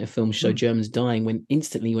 99% of films show Germans dying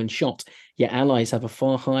when shot, yet Allies have a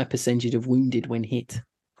far higher percentage of wounded when hit.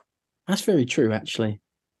 That's very true, actually.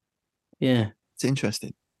 Yeah. It's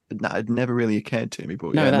interesting. It had never really occurred to me.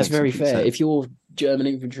 But no, that's very fair. Sense. If you're German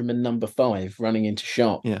infantryman number 5 running into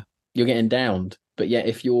shot, you're getting downed. But yet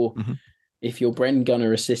if you're Bren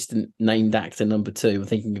Gunner assistant named actor number 2, I'm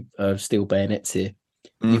thinking of Steel Bayonets here,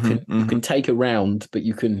 you can take a round, but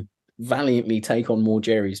you can valiantly take on more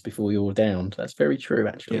Jerrys before you're downed. That's very true,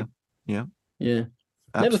 actually. Yeah.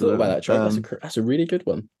 Never thought about that, Trope. That's a really good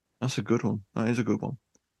one. That's a good one. That is a good one.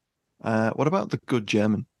 What about The Good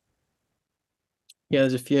German? Yeah,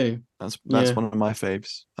 there's a few. That's one of my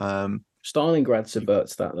faves. Stalingrad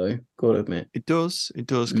subverts that, though. Gotta admit, it does. It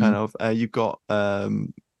does kind of. You've got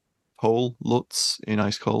Paul Lutz in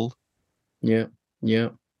Ice Cold. Yeah.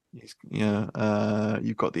 You've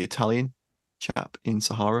got the Italian chap in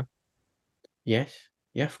Sahara. Yes.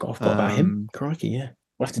 Yeah, I've got about him. Crikey, yeah.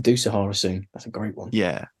 We'll have to do Sahara soon. That's a great one.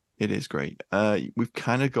 Yeah, it is great. We've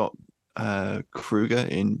kind of got Kruger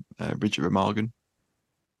in Bridget Remagen.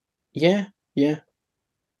 Yeah.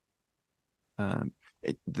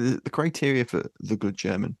 The criteria for The Good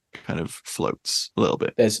German kind of floats a little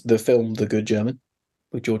bit. There's the film The Good German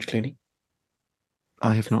with George Clooney.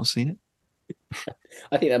 I have not seen it.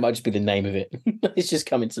 I think that might just be the name of it. It's just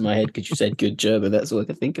coming to my head because you said Good German. That's all I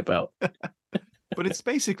can think about. But it's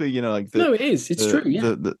basically, like no, it is. It's true.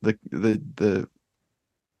 Yeah.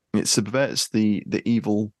 It subverts the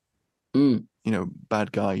evil,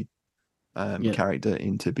 bad guy character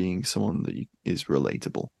into being someone that is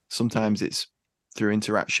relatable. Sometimes it's through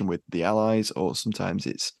interaction with the Allies, or sometimes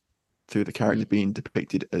it's through the character being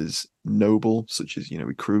depicted as noble, such as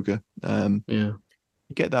with Kruger.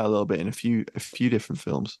 You get that a little bit in a few different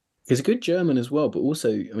films. He's a good German as well, but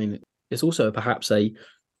also, I mean, there's also perhaps a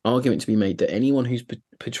argument to be made that anyone who's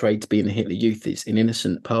portrayed to be in the Hitler Youth is an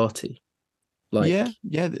innocent party. Like, yeah.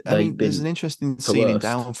 I mean, there's an interesting scene in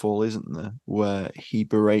Downfall, isn't there, where he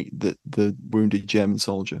the wounded German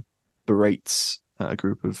soldier berates a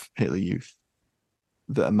group of Hitler Youth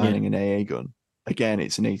that are manning an AA gun. Again,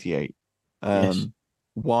 it's an 88. Yes.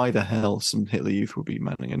 Why the hell some Hitler Youth would be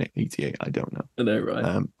manning an 88? I don't know. I know,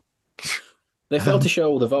 right? They failed to show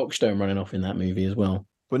all the Volksstone running off in that movie as well.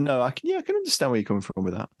 But no, I can understand where you're coming from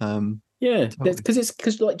with that. Totally.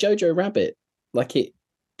 Because like Jojo Rabbit, like it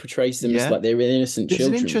portrays them as like they're innocent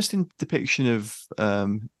children. There's an interesting depiction of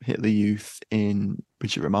Hitler Youth in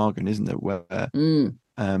Richard Remagen, isn't there? Where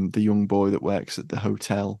the young boy that works at the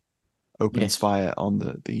hotel opens fire on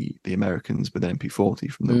the Americans with an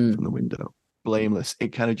MP40 from the window. Blameless. It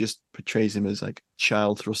kind of just portrays him as like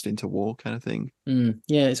child thrust into war kind of thing.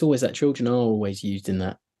 Yeah, it's always that children are always used in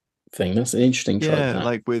that thing. That's an interesting trope. Yeah,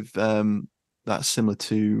 like with that's similar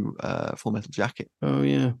to Full Metal Jacket. Oh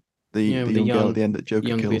yeah, the young girl at the end that Joker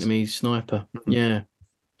young kills. Vietnamese sniper. Yeah,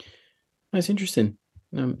 that's interesting.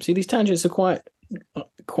 See, these tangents are quite.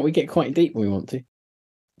 We get quite deep when we want to.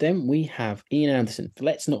 Then we have Ian Anderson.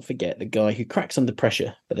 Let's not forget the guy who cracks under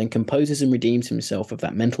pressure, but then composes and redeems himself of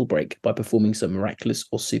that mental break by performing some miraculous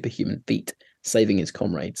or superhuman feat, saving his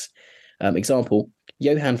comrades. Example,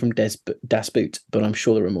 Johann from Das Boot, but I'm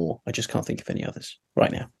sure there are more. I just can't think of any others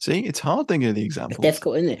right now. See, it's hard thinking of the examples. It's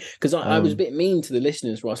difficult, isn't it? Because I was a bit mean to the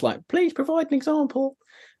listeners where I was like, please provide an example.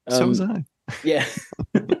 So was I. Yeah.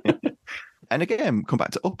 And again, come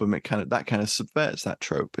back to Up, and that kind of subverts that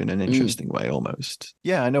trope in an interesting way almost.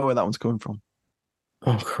 Yeah, I know where that one's coming from.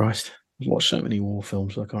 Oh Christ. I've watched so many war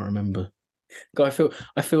films I can't remember. God,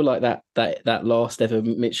 I feel like that last ever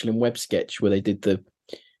Mitchell and Webb sketch where they did the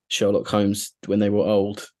Sherlock Holmes when they were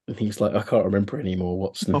old, and he was like, I can't remember anymore,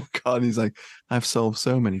 Watson. Oh God, he's like, I've solved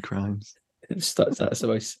so many crimes. That's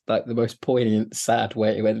the most poignant, sad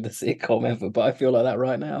way to end a sitcom ever, but I feel like that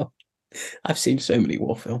right now. I've seen so many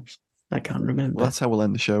war films. I can't remember. Well, that's how we'll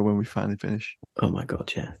end the show when we finally finish. Oh my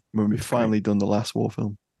God, yeah. When we've finally done the last war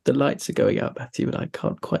film. The lights are going out, Matthew, but I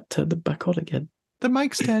can't quite turn them back on again. The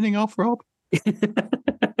mic's turning off, Rob.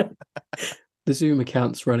 The Zoom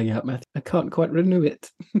account's running out, Matthew. I can't quite renew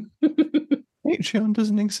it. Patreon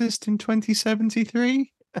doesn't exist in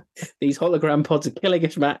 2073. These hologram pods are killing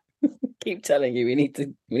us, Matt. Keep telling you we need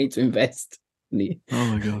to invest. Oh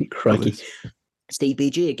my God. Crikey. Steve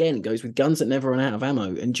BG again goes with guns that never run out of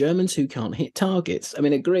ammo and Germans who can't hit targets. I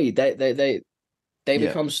mean, agreed. They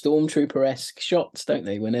become stormtrooper-esque shots, don't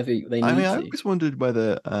they? Whenever they need to. I always wondered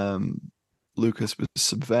whether Lucas was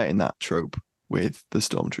subverting that trope with the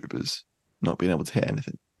stormtroopers not being able to hit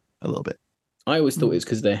anything a little bit. I always thought it was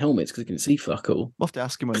because of their helmets, because they can see fuck all. We'll have to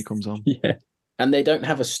ask him when he comes on. Yeah. And they don't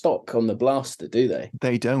have a stock on the blaster, do they?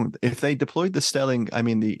 They don't. If they deployed the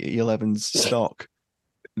the E11's stock,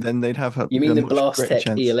 then they'd have You mean the Blast Tech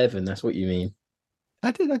E11? That's what you mean.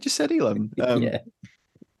 I did. I just said E11. Yeah.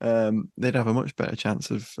 They'd have a much better chance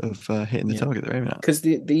of hitting the target they're aiming at. Because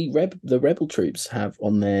the rebel troops have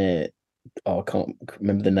on their, I can't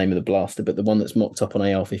remember the name of the blaster, but the one that's mocked up on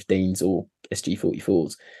AR-15s or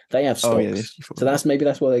SG-44s, they have stocks. The so that's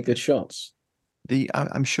why they're good shots.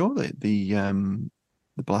 I'm sure that the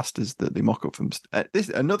blasters that they mock up from this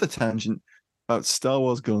another tangent about Star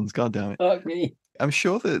Wars guns. God damn it! Fuck me. I'm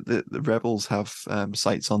sure that the rebels have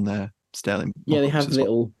sights on their Sterling. Yeah, they have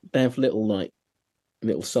little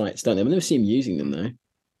sights, don't they? I've never seen them using them though.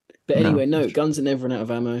 But anyway, no, guns that never run out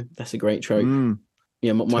of ammo. That's a great trope.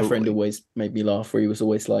 Yeah, my friend always made me laugh. Where he was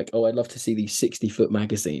always like, "Oh, I'd love to see these 60-foot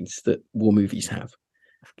magazines that war movies have,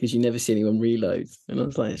 because you never see anyone reload." And I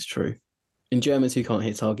was like, "It's true." And Germans who can't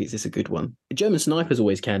hit targets is a good one. German snipers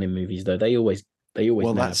always can in movies though. They always.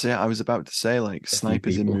 Well, that's it. I was about to say like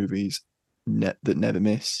snipers in movies that never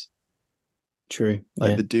miss. True.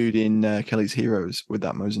 Like the dude in Kelly's Heroes with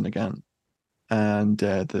that Mosin Nagant, and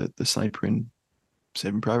the sniper in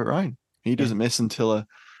Saving Private Ryan. He doesn't miss until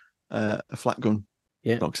a flat gun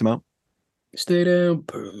knocks him out. Stay down.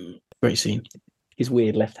 Boom. Great scene. He's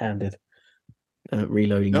weird left-handed.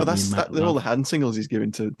 Reloading. No, that's all the hand signals he's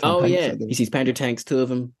giving to Tom Hanks. He sees Panzer tanks, 2 of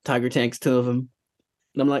them. Tiger tanks, 2 of them.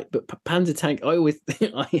 And I'm like, but Panzer tank. I always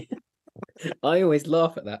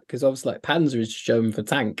laugh at that because I was like, Panzer is shown for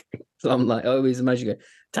tank. So I'm like, I always imagine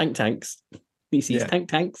tanks. He sees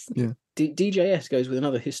tanks. Yeah. DJS goes with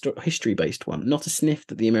another history-based one. Not a sniff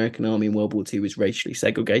that the American Army in World War II was racially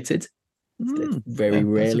segregated. Very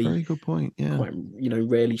rarely. That's a very good point. Yeah, quite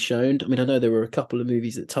rarely shown. I mean, I know there were a couple of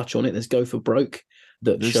movies that touch on it. There's Go for Broke.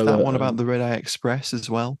 There's that one about the Red Eye Express as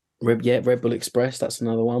well. Red Bull Express. That's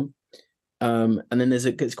another one. And then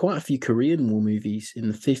there's quite a few Korean War movies in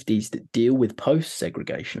the 50s that deal with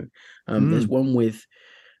post-segregation. There's one with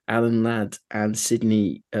Alan Ladd and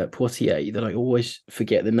Sidney Poitier that I always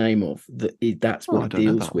forget the name of. That's what it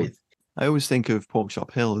deals with. I always think of Pork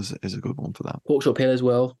Chop Hill as a good one for that. Pork Chop Hill as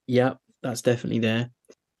well. Yeah, that's definitely there.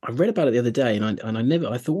 I read about it the other day, and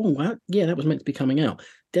I thought, oh wow, yeah, that was meant to be coming out.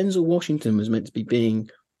 Denzel Washington was meant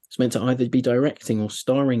to either be directing or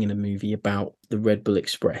starring in a movie about the Red Bull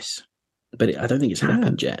Express, but I don't think it's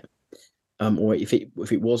happened yet. Or if it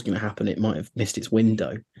was going to happen, it might have missed its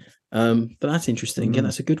window. But that's interesting. Yeah,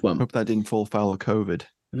 that's a good one. Hope that didn't fall foul of COVID.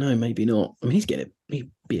 No, maybe not. I mean, he'd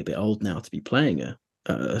be a bit old now to be playing a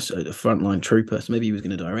frontline trooper, so maybe he was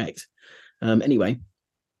going to direct. Anyway.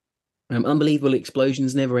 Unbelievable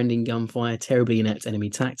explosions, never-ending gunfire, terribly inept enemy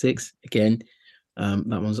tactics. Again,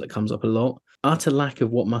 that comes up a lot. Utter lack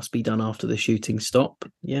of what must be done after the shooting stop.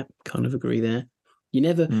 Yeah, kind of agree there. You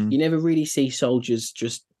never really see soldiers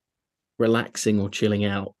just relaxing or chilling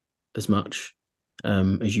out as much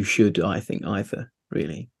as you should. I think either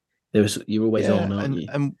really. You're always on, aren't you?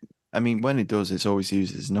 And I mean, when it does, it's always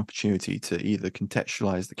used as an opportunity to either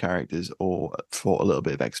contextualize the characters or for a little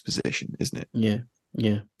bit of exposition, isn't it? Yeah.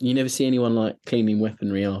 Yeah, you never see anyone like cleaning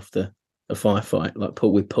weaponry after a firefight, like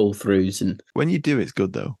pull throughs. And when you do, it's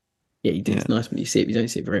good though. Yeah, you do. Yeah. It's nice when you see it. You don't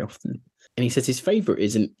see it very often. And he says his favourite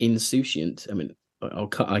is an insouciant. I mean, I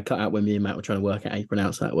cut out when me and Matt were trying to work out how you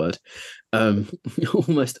pronounce that word.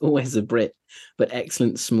 Almost always a Brit, but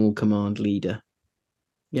excellent small command leader.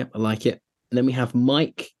 Yep, I like it. And then we have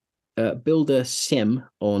Mike Builder Sim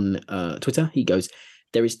on Twitter. He goes,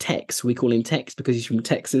 there is Tex. We call him Tex because he's from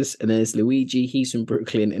Texas. And there's Luigi. He's from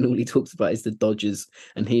Brooklyn. And all he talks about is the Dodgers.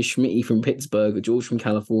 And here's Schmitty from Pittsburgh, George from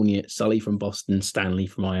California, Sully from Boston, Stanley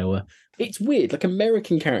from Iowa. It's weird. Like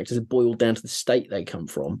American characters are boiled down to the state they come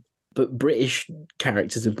from, but British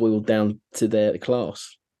characters are boiled down to their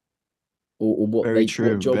class or what very they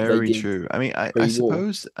true. What job very they did. True. I mean, I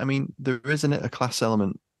suppose. I mean, there isn't a class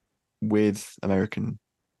element with American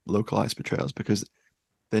localized portrayals because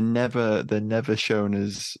they're never shown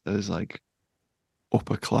as like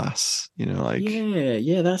upper class, you know, like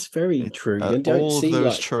yeah, that's very true. You don't all see of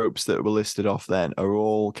those tropes that were listed off then are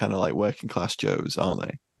all kind of like working class Joes, aren't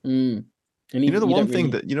they? And you know, the one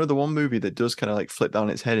thing that the one movie that does kind of like flip down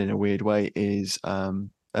its head in a weird way is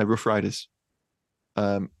Rough Riders,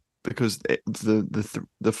 because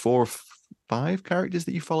the 4 or 5 characters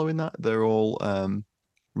that you follow in that, they're all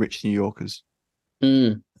rich New Yorkers.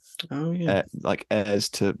 Oh yeah, like heirs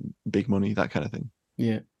to big money, that kind of thing.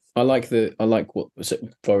 Yeah, I like what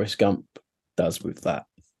Forrest Gump does with that,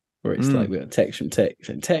 where it's like we got Tex from Tex,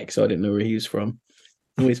 and Tex. I didn't know where he was from.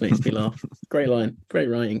 Always makes me laugh. Great line, great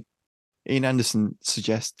writing. Ian Anderson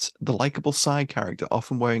suggests the likable side character,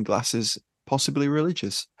 often wearing glasses, possibly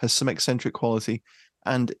religious, has some eccentric quality,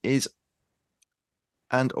 and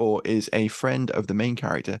or is a friend of the main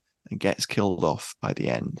character and gets killed off by the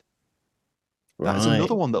end. That's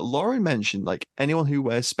another one that Lauren mentioned. Like anyone who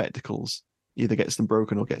wears spectacles either gets them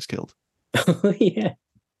broken or gets killed. Yeah.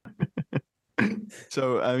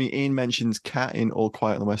 So I mean, Ian mentions Kat in All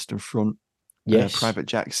Quiet on the Western Front. Yes. Private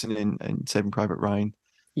Jackson in Saving Private Ryan.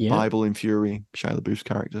 Yeah. Bible in Fury, Shia LaBeouf's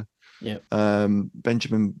character. Yeah.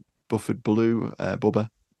 Benjamin Bufford Blue, Bubba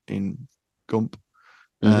in Gump.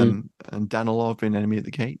 And Danilov in Enemy at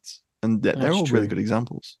the Gates. And they're all really good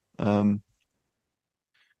examples.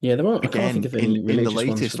 Yeah, there aren't. Again, I can't think of any in the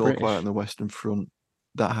latest ones for All British. Quiet on the Western Front,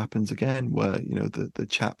 that happens again, where the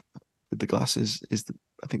chap with the glasses is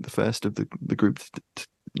I think the first of the group to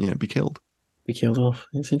be killed. Be killed off.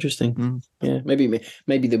 It's interesting. Yeah, maybe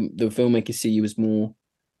the filmmakers see you as more,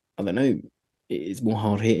 I don't know, it's more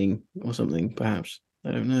hard hitting or something. Perhaps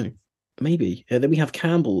I don't know. Maybe. Then we have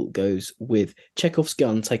Campbell goes with Chekhov's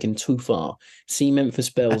gun taken too far. See Memphis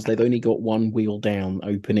Bells. They've only got one wheel down.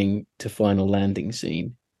 Opening to final landing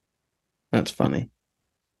scene. That's funny.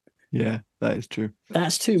 Yeah, that is true.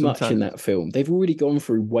 That's too much in that film. They've already gone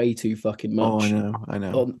through way too fucking much. Oh, I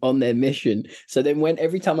know. On their mission. So then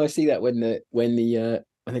every time I see that when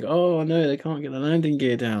I think, oh no, they can't get the landing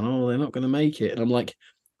gear down. Oh, they're not going to make it. And I'm like,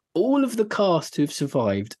 all of the cast who've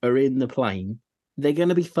survived are in the plane. They're going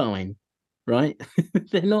to be fine, right?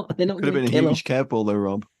 they're not. Could have been a huge curveball though,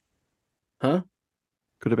 Rob. Huh?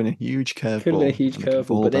 Could have been a huge curveball. Could have been a huge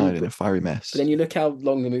curveball, but then in a fiery mess. But then you look how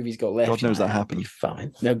long the movie's got left. God knows that happened.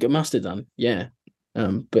 Fine. No, it must have done. Yeah.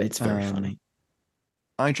 But it's very funny.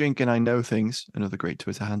 I Drink and I Know Things, another great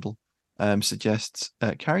Twitter handle, suggests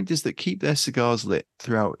characters that keep their cigars lit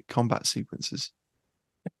throughout combat sequences.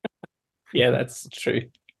 Yeah, that's true.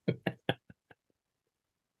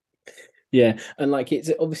 Yeah, and like it's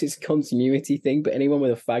obviously it's a continuity thing, but anyone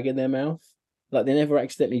with a fag in their mouth, like they never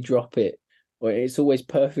accidentally drop it, or it's always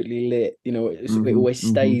perfectly lit. You know, it Hmm. always Hmm.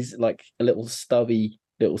 stays like a little stubby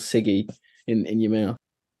little ciggy in your mouth.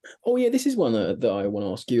 Oh yeah, this is one that I want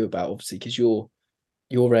to ask you about, obviously, because you're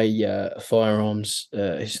a firearms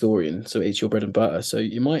historian, so it's your bread and butter. So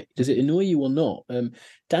you might, does it annoy you or not?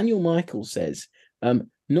 Daniel Michael says,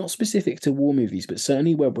 not specific to war movies, but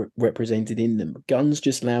certainly well represented in them. Guns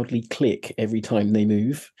just loudly click every time they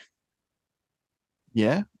move.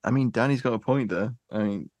 Yeah, I mean, Danny's got a point there. I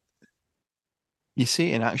mean, you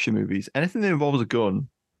see it in action movies. Anything that involves a gun,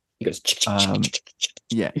 He goes, um,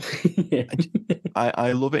 yeah. yeah.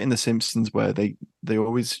 I love it in The Simpsons where they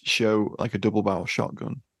always show like a double barrel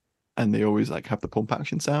shotgun, and they always like have the pump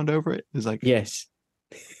action sound over it. There's like Yes.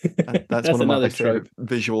 that's That's one of my another favorite trope.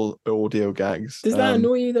 visual audio gags. Does that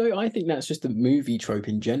annoy you though? I think that's just a movie trope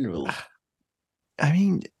in general. I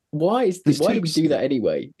mean, Why do we do that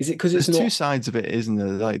anyway? Is it because it's there's two not? sides of it, isn't there?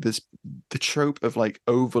 Like there's the trope of like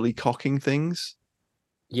overly cocking things,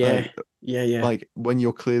 Yeah, like yeah. like when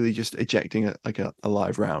you're clearly just ejecting a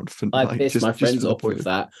live round for I like pissed my just friends for the off point with of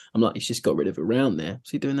that. I'm like, he's just got rid of a round there.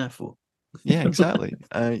 What's he doing that for? yeah, exactly.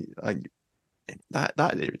 I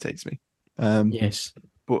that irritates me. Yes.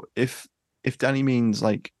 But if Danny means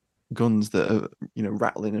like guns that are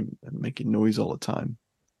rattling and making noise all the time,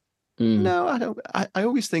 Mm. no, I don't. I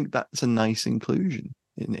always think that's a nice inclusion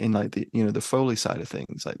in like the Foley side of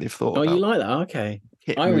things. Like they've thought Oh, you about like that? Okay.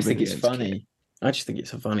 kit I always moving think it's against kit. funny. I just think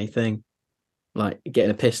it's a funny thing. Like getting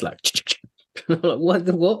a piss like, like what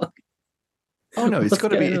the what? Oh no, What's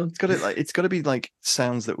going on? it's got to be like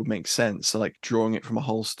sounds that would make sense. So like drawing it from a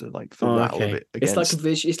holster, like the Oh, rattle of okay. it It's like a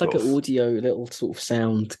against it's like an stuff. audio little sort of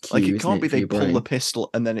sound Like cue, it isn't can't be it, for they your pull the brain? pistol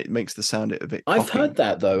and then it makes the sound of it I've heard cocking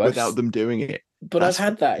that though. without them doing it. But I've That's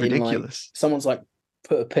had that in like ridiculous. someone's like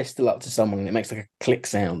put a pistol up to someone and it makes like a click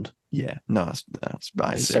sound. Yeah, no, that's bad.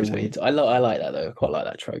 That's It's so irritating. weird. I like that though. I quite like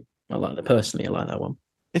that trope. I like that personally. I like that one.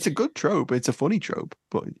 It's a good trope. It's a funny trope,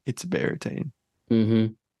 but it's a bit irritating.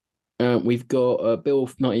 Mm-hmm. We've got Bill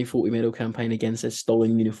 1940 medal campaign again says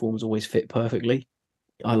stolen uniforms always fit perfectly.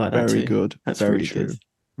 I like that Very too. good. That's Very really good. true.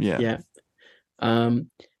 Yeah. Yeah.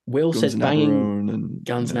 Will Guns says and banging Navarone and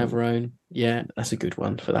guns Navarone. Yeah, that's a good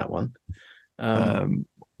one for that one. the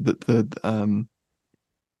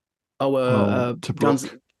Guns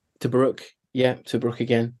Tobruk. to Brook. Yeah, to Brook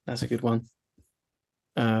again. That's a good one.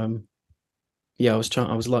 Yeah,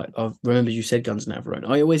 I remember you said Guns Navarone.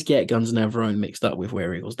 I always get Guns Navarone mixed up with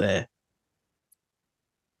Where Eagles Dare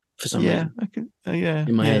for some Yeah, reason I can. Yeah,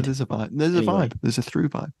 in my yeah. head. There's a vibe. There's a Anyway. vibe. There's a through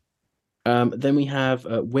vibe. Then we have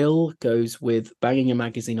Will goes with banging a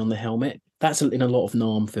magazine on the helmet. That's in a lot of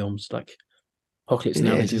Nam films, like Apocalypse It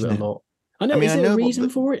Now. They is, do isn't it a it? lot. I know. I mean, Is I there a know, reason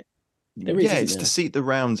for it? There is, yeah, isn't it's to there? seat the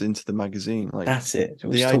rounds into the magazine. Like That's it.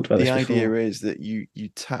 We talked about the this idea before. is that you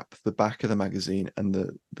tap the back of the magazine and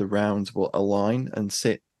the rounds will align and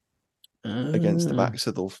sit against the back,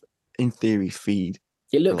 so they'll, in theory, feed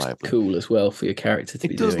It looks reliably. cool as well for your character to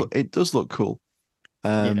be doing. It does look cool.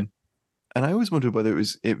 Yeah. And I always wondered whether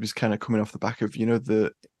it was kind of coming off the back of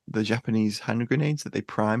the Japanese hand grenades that they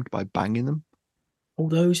primed by banging them. All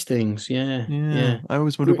those things. Yeah. Yeah. I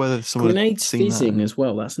always wondered whether someone Grenades had seen fizzing that. as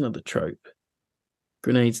well. That's another trope.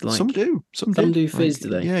 Grenades like Some do, some do fizz, like, do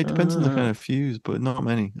they? yeah, it depends on the kind of fuse, but not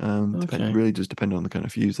many. Okay. Really does depend on the kind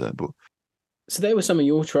of fuse there. But so there were some of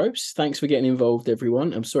your tropes. Thanks for getting involved,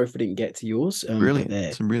 everyone. I'm sorry if I didn't get to yours.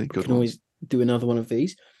 brilliant, some really we good can ones. always do another one of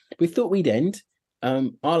these. We thought we'd end.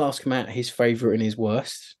 I'll ask Matt his favourite and his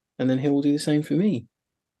worst, and then he'll do the same for me.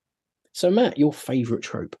 So, Matt, your favourite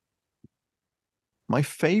trope? My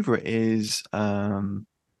favorite is the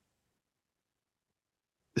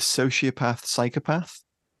sociopath psychopath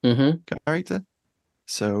character.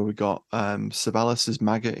 So we got Savalas as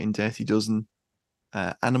Maggot in Dirty Dozen,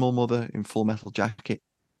 Animal Mother in Full Metal Jacket,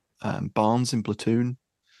 Barnes in Platoon.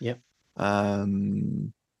 Yep.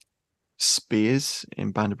 Spears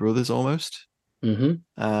in Band of Brothers almost. Trombley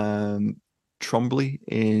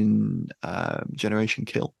in Generation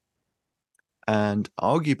Kill. And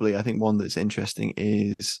arguably, I think one that's interesting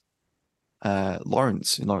is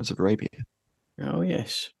Lawrence in Lawrence of Arabia. Oh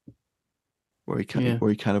yes, where he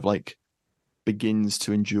kind of like begins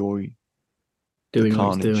to enjoy doing the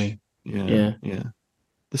carnage. What he's doing. Yeah.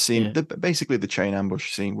 The scene, basically the chain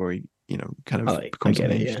ambush scene where he, kind of becomes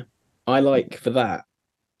unhinged. Yeah. I like for that.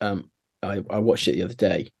 I watched it the other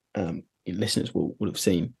day. Listeners will have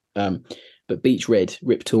seen. But Beach Red,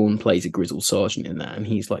 Rip Torn plays a grizzled sergeant in that, and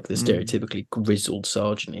he's like the stereotypically grizzled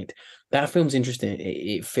sergeant. That film's interesting.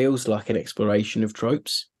 It feels like an exploration of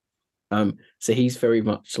tropes. So he's very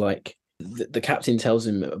much like the captain tells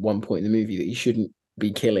him at one point in the movie that he shouldn't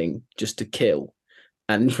be killing just to kill.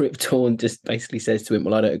 And Rip Torn just basically says to him,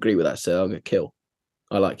 well, I don't agree with that, so I'm going to kill.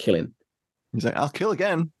 I like killing. He's like, I'll kill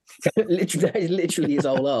again. That is literally his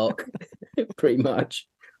whole arc, pretty much.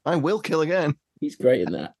 I will kill again. He's great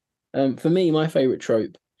in that. For me, my favourite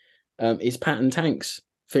trope is Patton tanks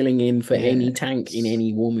filling in for any tank in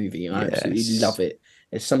any war movie. I absolutely love it.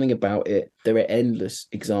 There's something about it. There are endless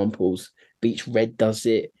examples. Beach Red does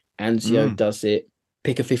it. Anzio does it.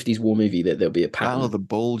 Pick a 50s war movie that there'll be a pattern. Battle of the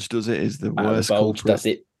Bulge does it. Is the Battle worst. Of the Bulge culprit. does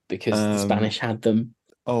it because the Spanish had them.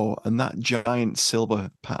 Oh, and that giant silver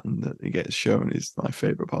pattern that it gets shown is my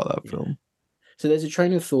favourite part of that film. So there's a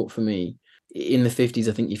train of thought for me. In the 50s,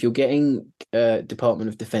 I think if you're getting Department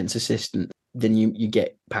of Defense assistant, then you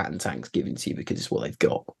get Patton tanks given to you because it's what they've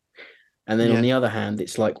got. And then on the other hand,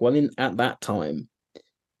 it's like, well, at that time,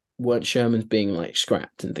 weren't Shermans being like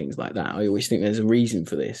scrapped and things like that? I always think there's a reason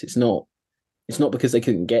for this. It's not because they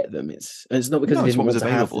couldn't get them. It's not because it's what was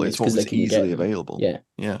available. Them. It's what was easily available.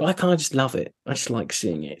 Yeah. But I just love it. I just like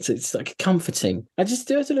seeing it. It's like comforting. I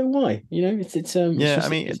don't know why. It's I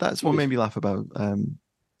mean, that's what made me laugh about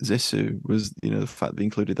Zissou was the fact that they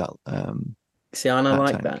included that. See, and I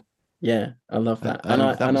like tank. that. Yeah, I love that.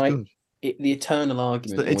 The eternal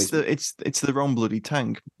argument. It's the wrong bloody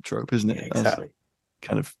tank trope, isn't it? Yeah, exactly. That's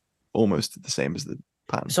kind of almost the same as the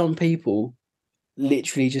pattern. Some people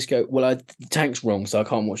literally just go, well, the tank's wrong, so I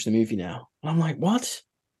can't watch the movie now. And I'm like, what?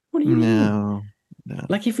 What do you mean? No.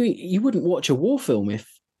 Like if you wouldn't watch a war film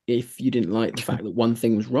if you didn't like the fact that one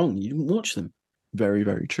thing was wrong, you didn't watch them. Very,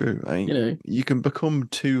 very true. I mean, you can become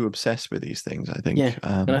too obsessed with these things, I think. Yeah,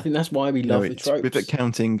 and I think that's why we love the tropes. With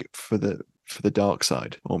accounting for the dark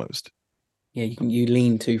side, almost. Yeah, you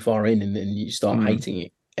lean too far in, and then you start hating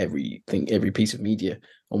it. Every piece of media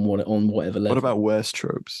on whatever level. What about worst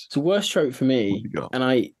tropes? So worst trope for me,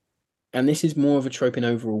 and this is more of a trope in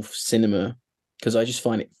overall cinema because I just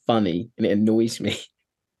find it funny and it annoys me,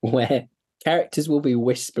 where characters will be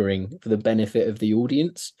whispering for the benefit of the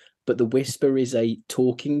audience, but the whisper is a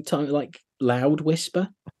talking tone, like loud whisper.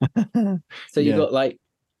 So you got like,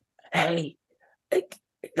 hey,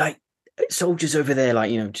 like soldiers over there,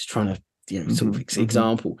 like just trying to sort of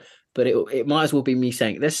example. But it might as well be me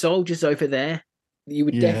saying, there's soldiers over there. You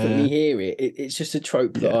would definitely hear it. It's just a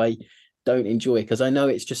trope that I don't enjoy because I know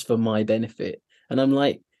it's just for my benefit. And I'm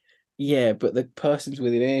like, yeah, but the person's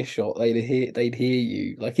within earshot, they'd hear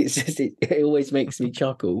you. Like it's just, it always makes me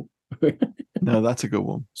chuckle. No, that's a good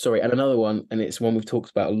one. Sorry, and another one, and it's one we've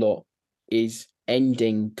talked about a lot, is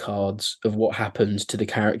ending cards of what happens to the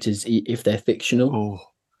characters if they're fictional. Oh.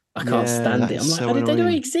 I can't stand it. I'm like, they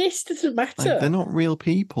don't exist. It doesn't matter. Like, they're not real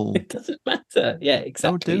people. It doesn't matter. Yeah,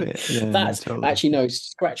 exactly. Don't do it. Yeah, that's totally. Actually no.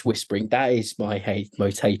 Scratch whispering. That is my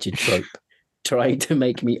most hated trope. Trying to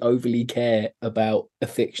make me overly care about a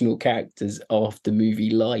fictional character's after movie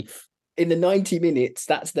life. In the 90 minutes,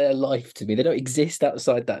 that's their life to me. They don't exist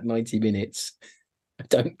outside that 90 minutes. I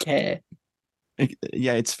don't care.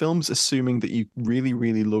 Yeah, it's films assuming that you really,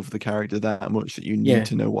 really love the character that much that you need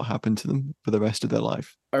to know what happened to them for the rest of their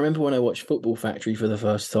life. I remember when I watched Football Factory for the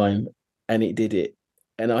first time and it did it.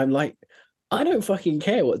 And I'm like, I don't fucking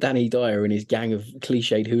care what Danny Dyer and his gang of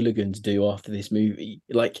cliched hooligans do after this movie.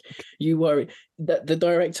 Like, you were... The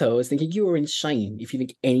director was thinking, you are insane if you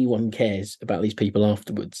think anyone cares about these people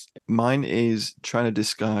afterwards. Mine is trying to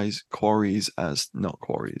disguise quarries as not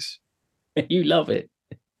quarries. You love it.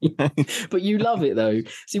 But you love it though.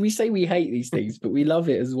 See, we say we hate these things, but we love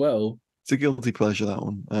it as well. It's a guilty pleasure, that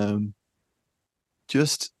one.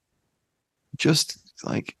 Just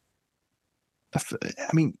like, I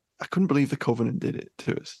mean, I couldn't believe the Covenant did it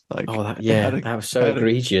to us. Like, that was so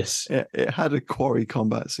egregious. It had a quarry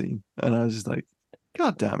combat scene, and I was just like,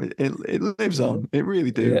 God damn it! It lives on. It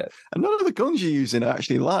really do. Yeah. And none of the guns you're using are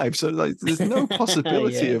actually live, so like, there's no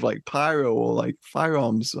possibility of like pyro or like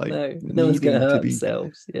firearms like no one's gonna hurt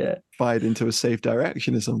themselves. Yeah, fired into a safe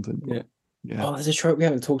direction or something. Yeah. Oh, there's a trope we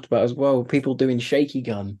haven't talked about as well. People doing shaky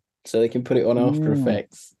gun so they can put it on After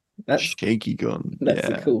Effects. That's shaky gun. That's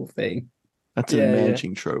a cool thing. That's an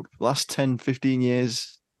emerging trope. Last 10, 15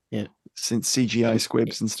 years. Yeah. Since CGI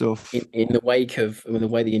squibs and stuff. In the wake of the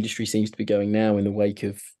way the industry seems to be going now, in the wake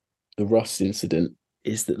of the Ross incident,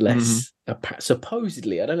 is that less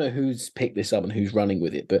supposedly, I don't know who's picked this up and who's running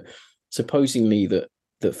with it, but supposedly that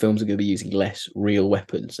films are going to be using less real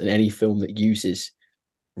weapons, and any film that uses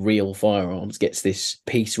real firearms gets this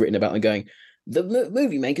piece written about them going, the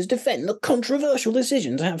movie makers defend the controversial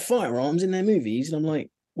decision to have firearms in their movies. And I'm like,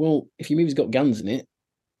 well, if your movie's got guns in it,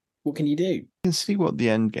 what can you do? You can see what the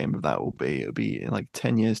end game of that will be. It'll be in like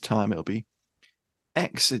 10 years' time. It'll be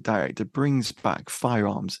exit director brings back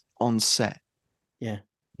firearms on set. Yeah.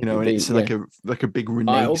 You know, and it's like a big It'll be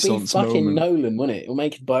Renaissance fucking moment. Nolan, won't it? It'll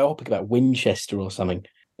make a biopic about Winchester or something.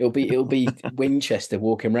 It'll be Winchester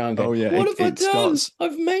walking around going, Oh, yeah, what have I done? starts-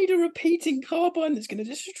 I've made a repeating carbine that's going to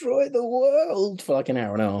destroy the world for like an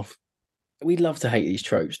hour and a half. We love to hate these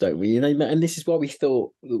tropes, don't we? And this is why we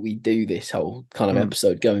thought that we do this whole kind of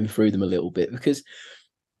episode, going through them a little bit, because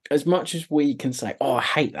as much as we can say, oh, I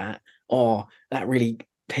hate that, oh, that really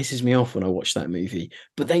pisses me off when I watch that movie,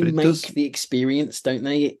 but they make the experience, don't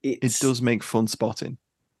they? It does make fun spotting.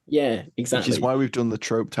 Yeah, exactly. Which is why we've done the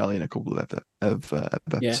trope tally in a couple of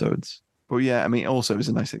episodes. But yeah, I mean, also it's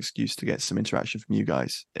a nice excuse to get some interaction from you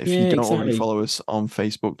guys. If you don't already follow us on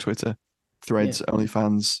Facebook, Twitter, Threads,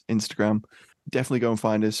 OnlyFans, Instagram, definitely go and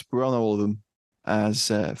find us. We're on all of them as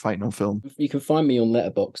Fighting on Film. You can find me on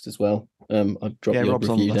Letterboxd as well. I'll drop you a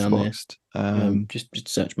review down there. Just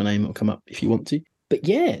search my name, it'll come up if you want to. But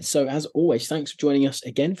yeah, so as always, thanks for joining us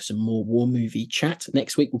again for some more war movie chat.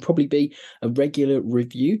 Next week will probably be a regular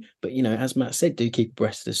review, but you know, as Matt said, do keep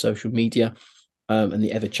abreast of the social media and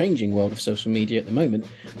the ever-changing world of social media at the moment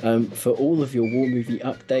for all of your war movie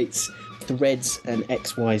updates, Threads and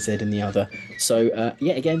XYZ and the other. So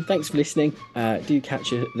yeah, again, thanks for listening. Do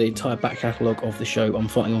catch the entire back catalogue of the show on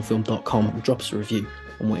fightingonfilm.com. Drop us a review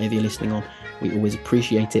on whatever you're listening on. We always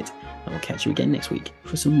appreciate it. And we'll catch you again next week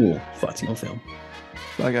for some more Fighting on Film.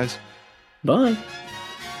 Bye, guys. Bye.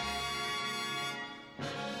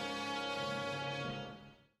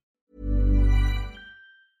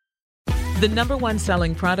 The number one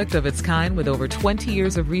selling product of its kind with over 20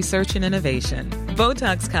 years of research and innovation.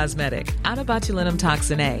 Botox Cosmetic, out of botulinum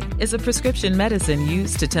toxin A, is a prescription medicine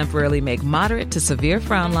used to temporarily make moderate to severe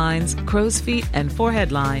frown lines, crow's feet, and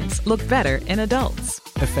forehead lines look better in adults.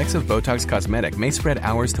 Effects of Botox Cosmetic may spread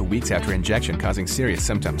hours to weeks after injection, causing serious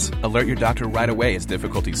symptoms. Alert your doctor right away as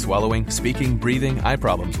difficulty swallowing, speaking, breathing, eye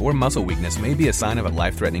problems, or muscle weakness may be a sign of a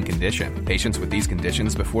life-threatening condition. Patients with these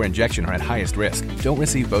conditions before injection are at highest risk. Don't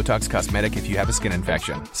receive Botox Cosmetic if you have a skin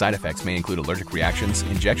infection. Side effects may include allergic reactions,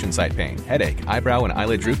 injection site pain, headache, eyebrow and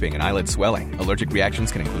eyelid drooping, and eyelid swelling. Allergic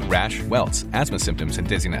reactions can include rash, welts, asthma symptoms, and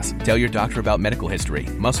dizziness. Tell your doctor about medical history,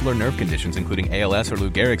 muscle or nerve conditions including ALS or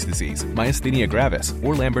Lou Gehrig's disease, myasthenia gravis,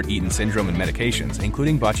 or Lambert-Eaton syndrome and medications,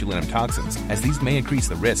 including botulinum toxins, as these may increase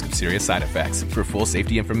the risk of serious side effects. For full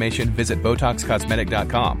safety information, visit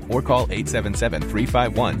BotoxCosmetic.com or call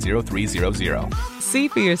 877-351-0300. See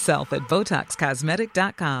for yourself at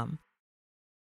BotoxCosmetic.com.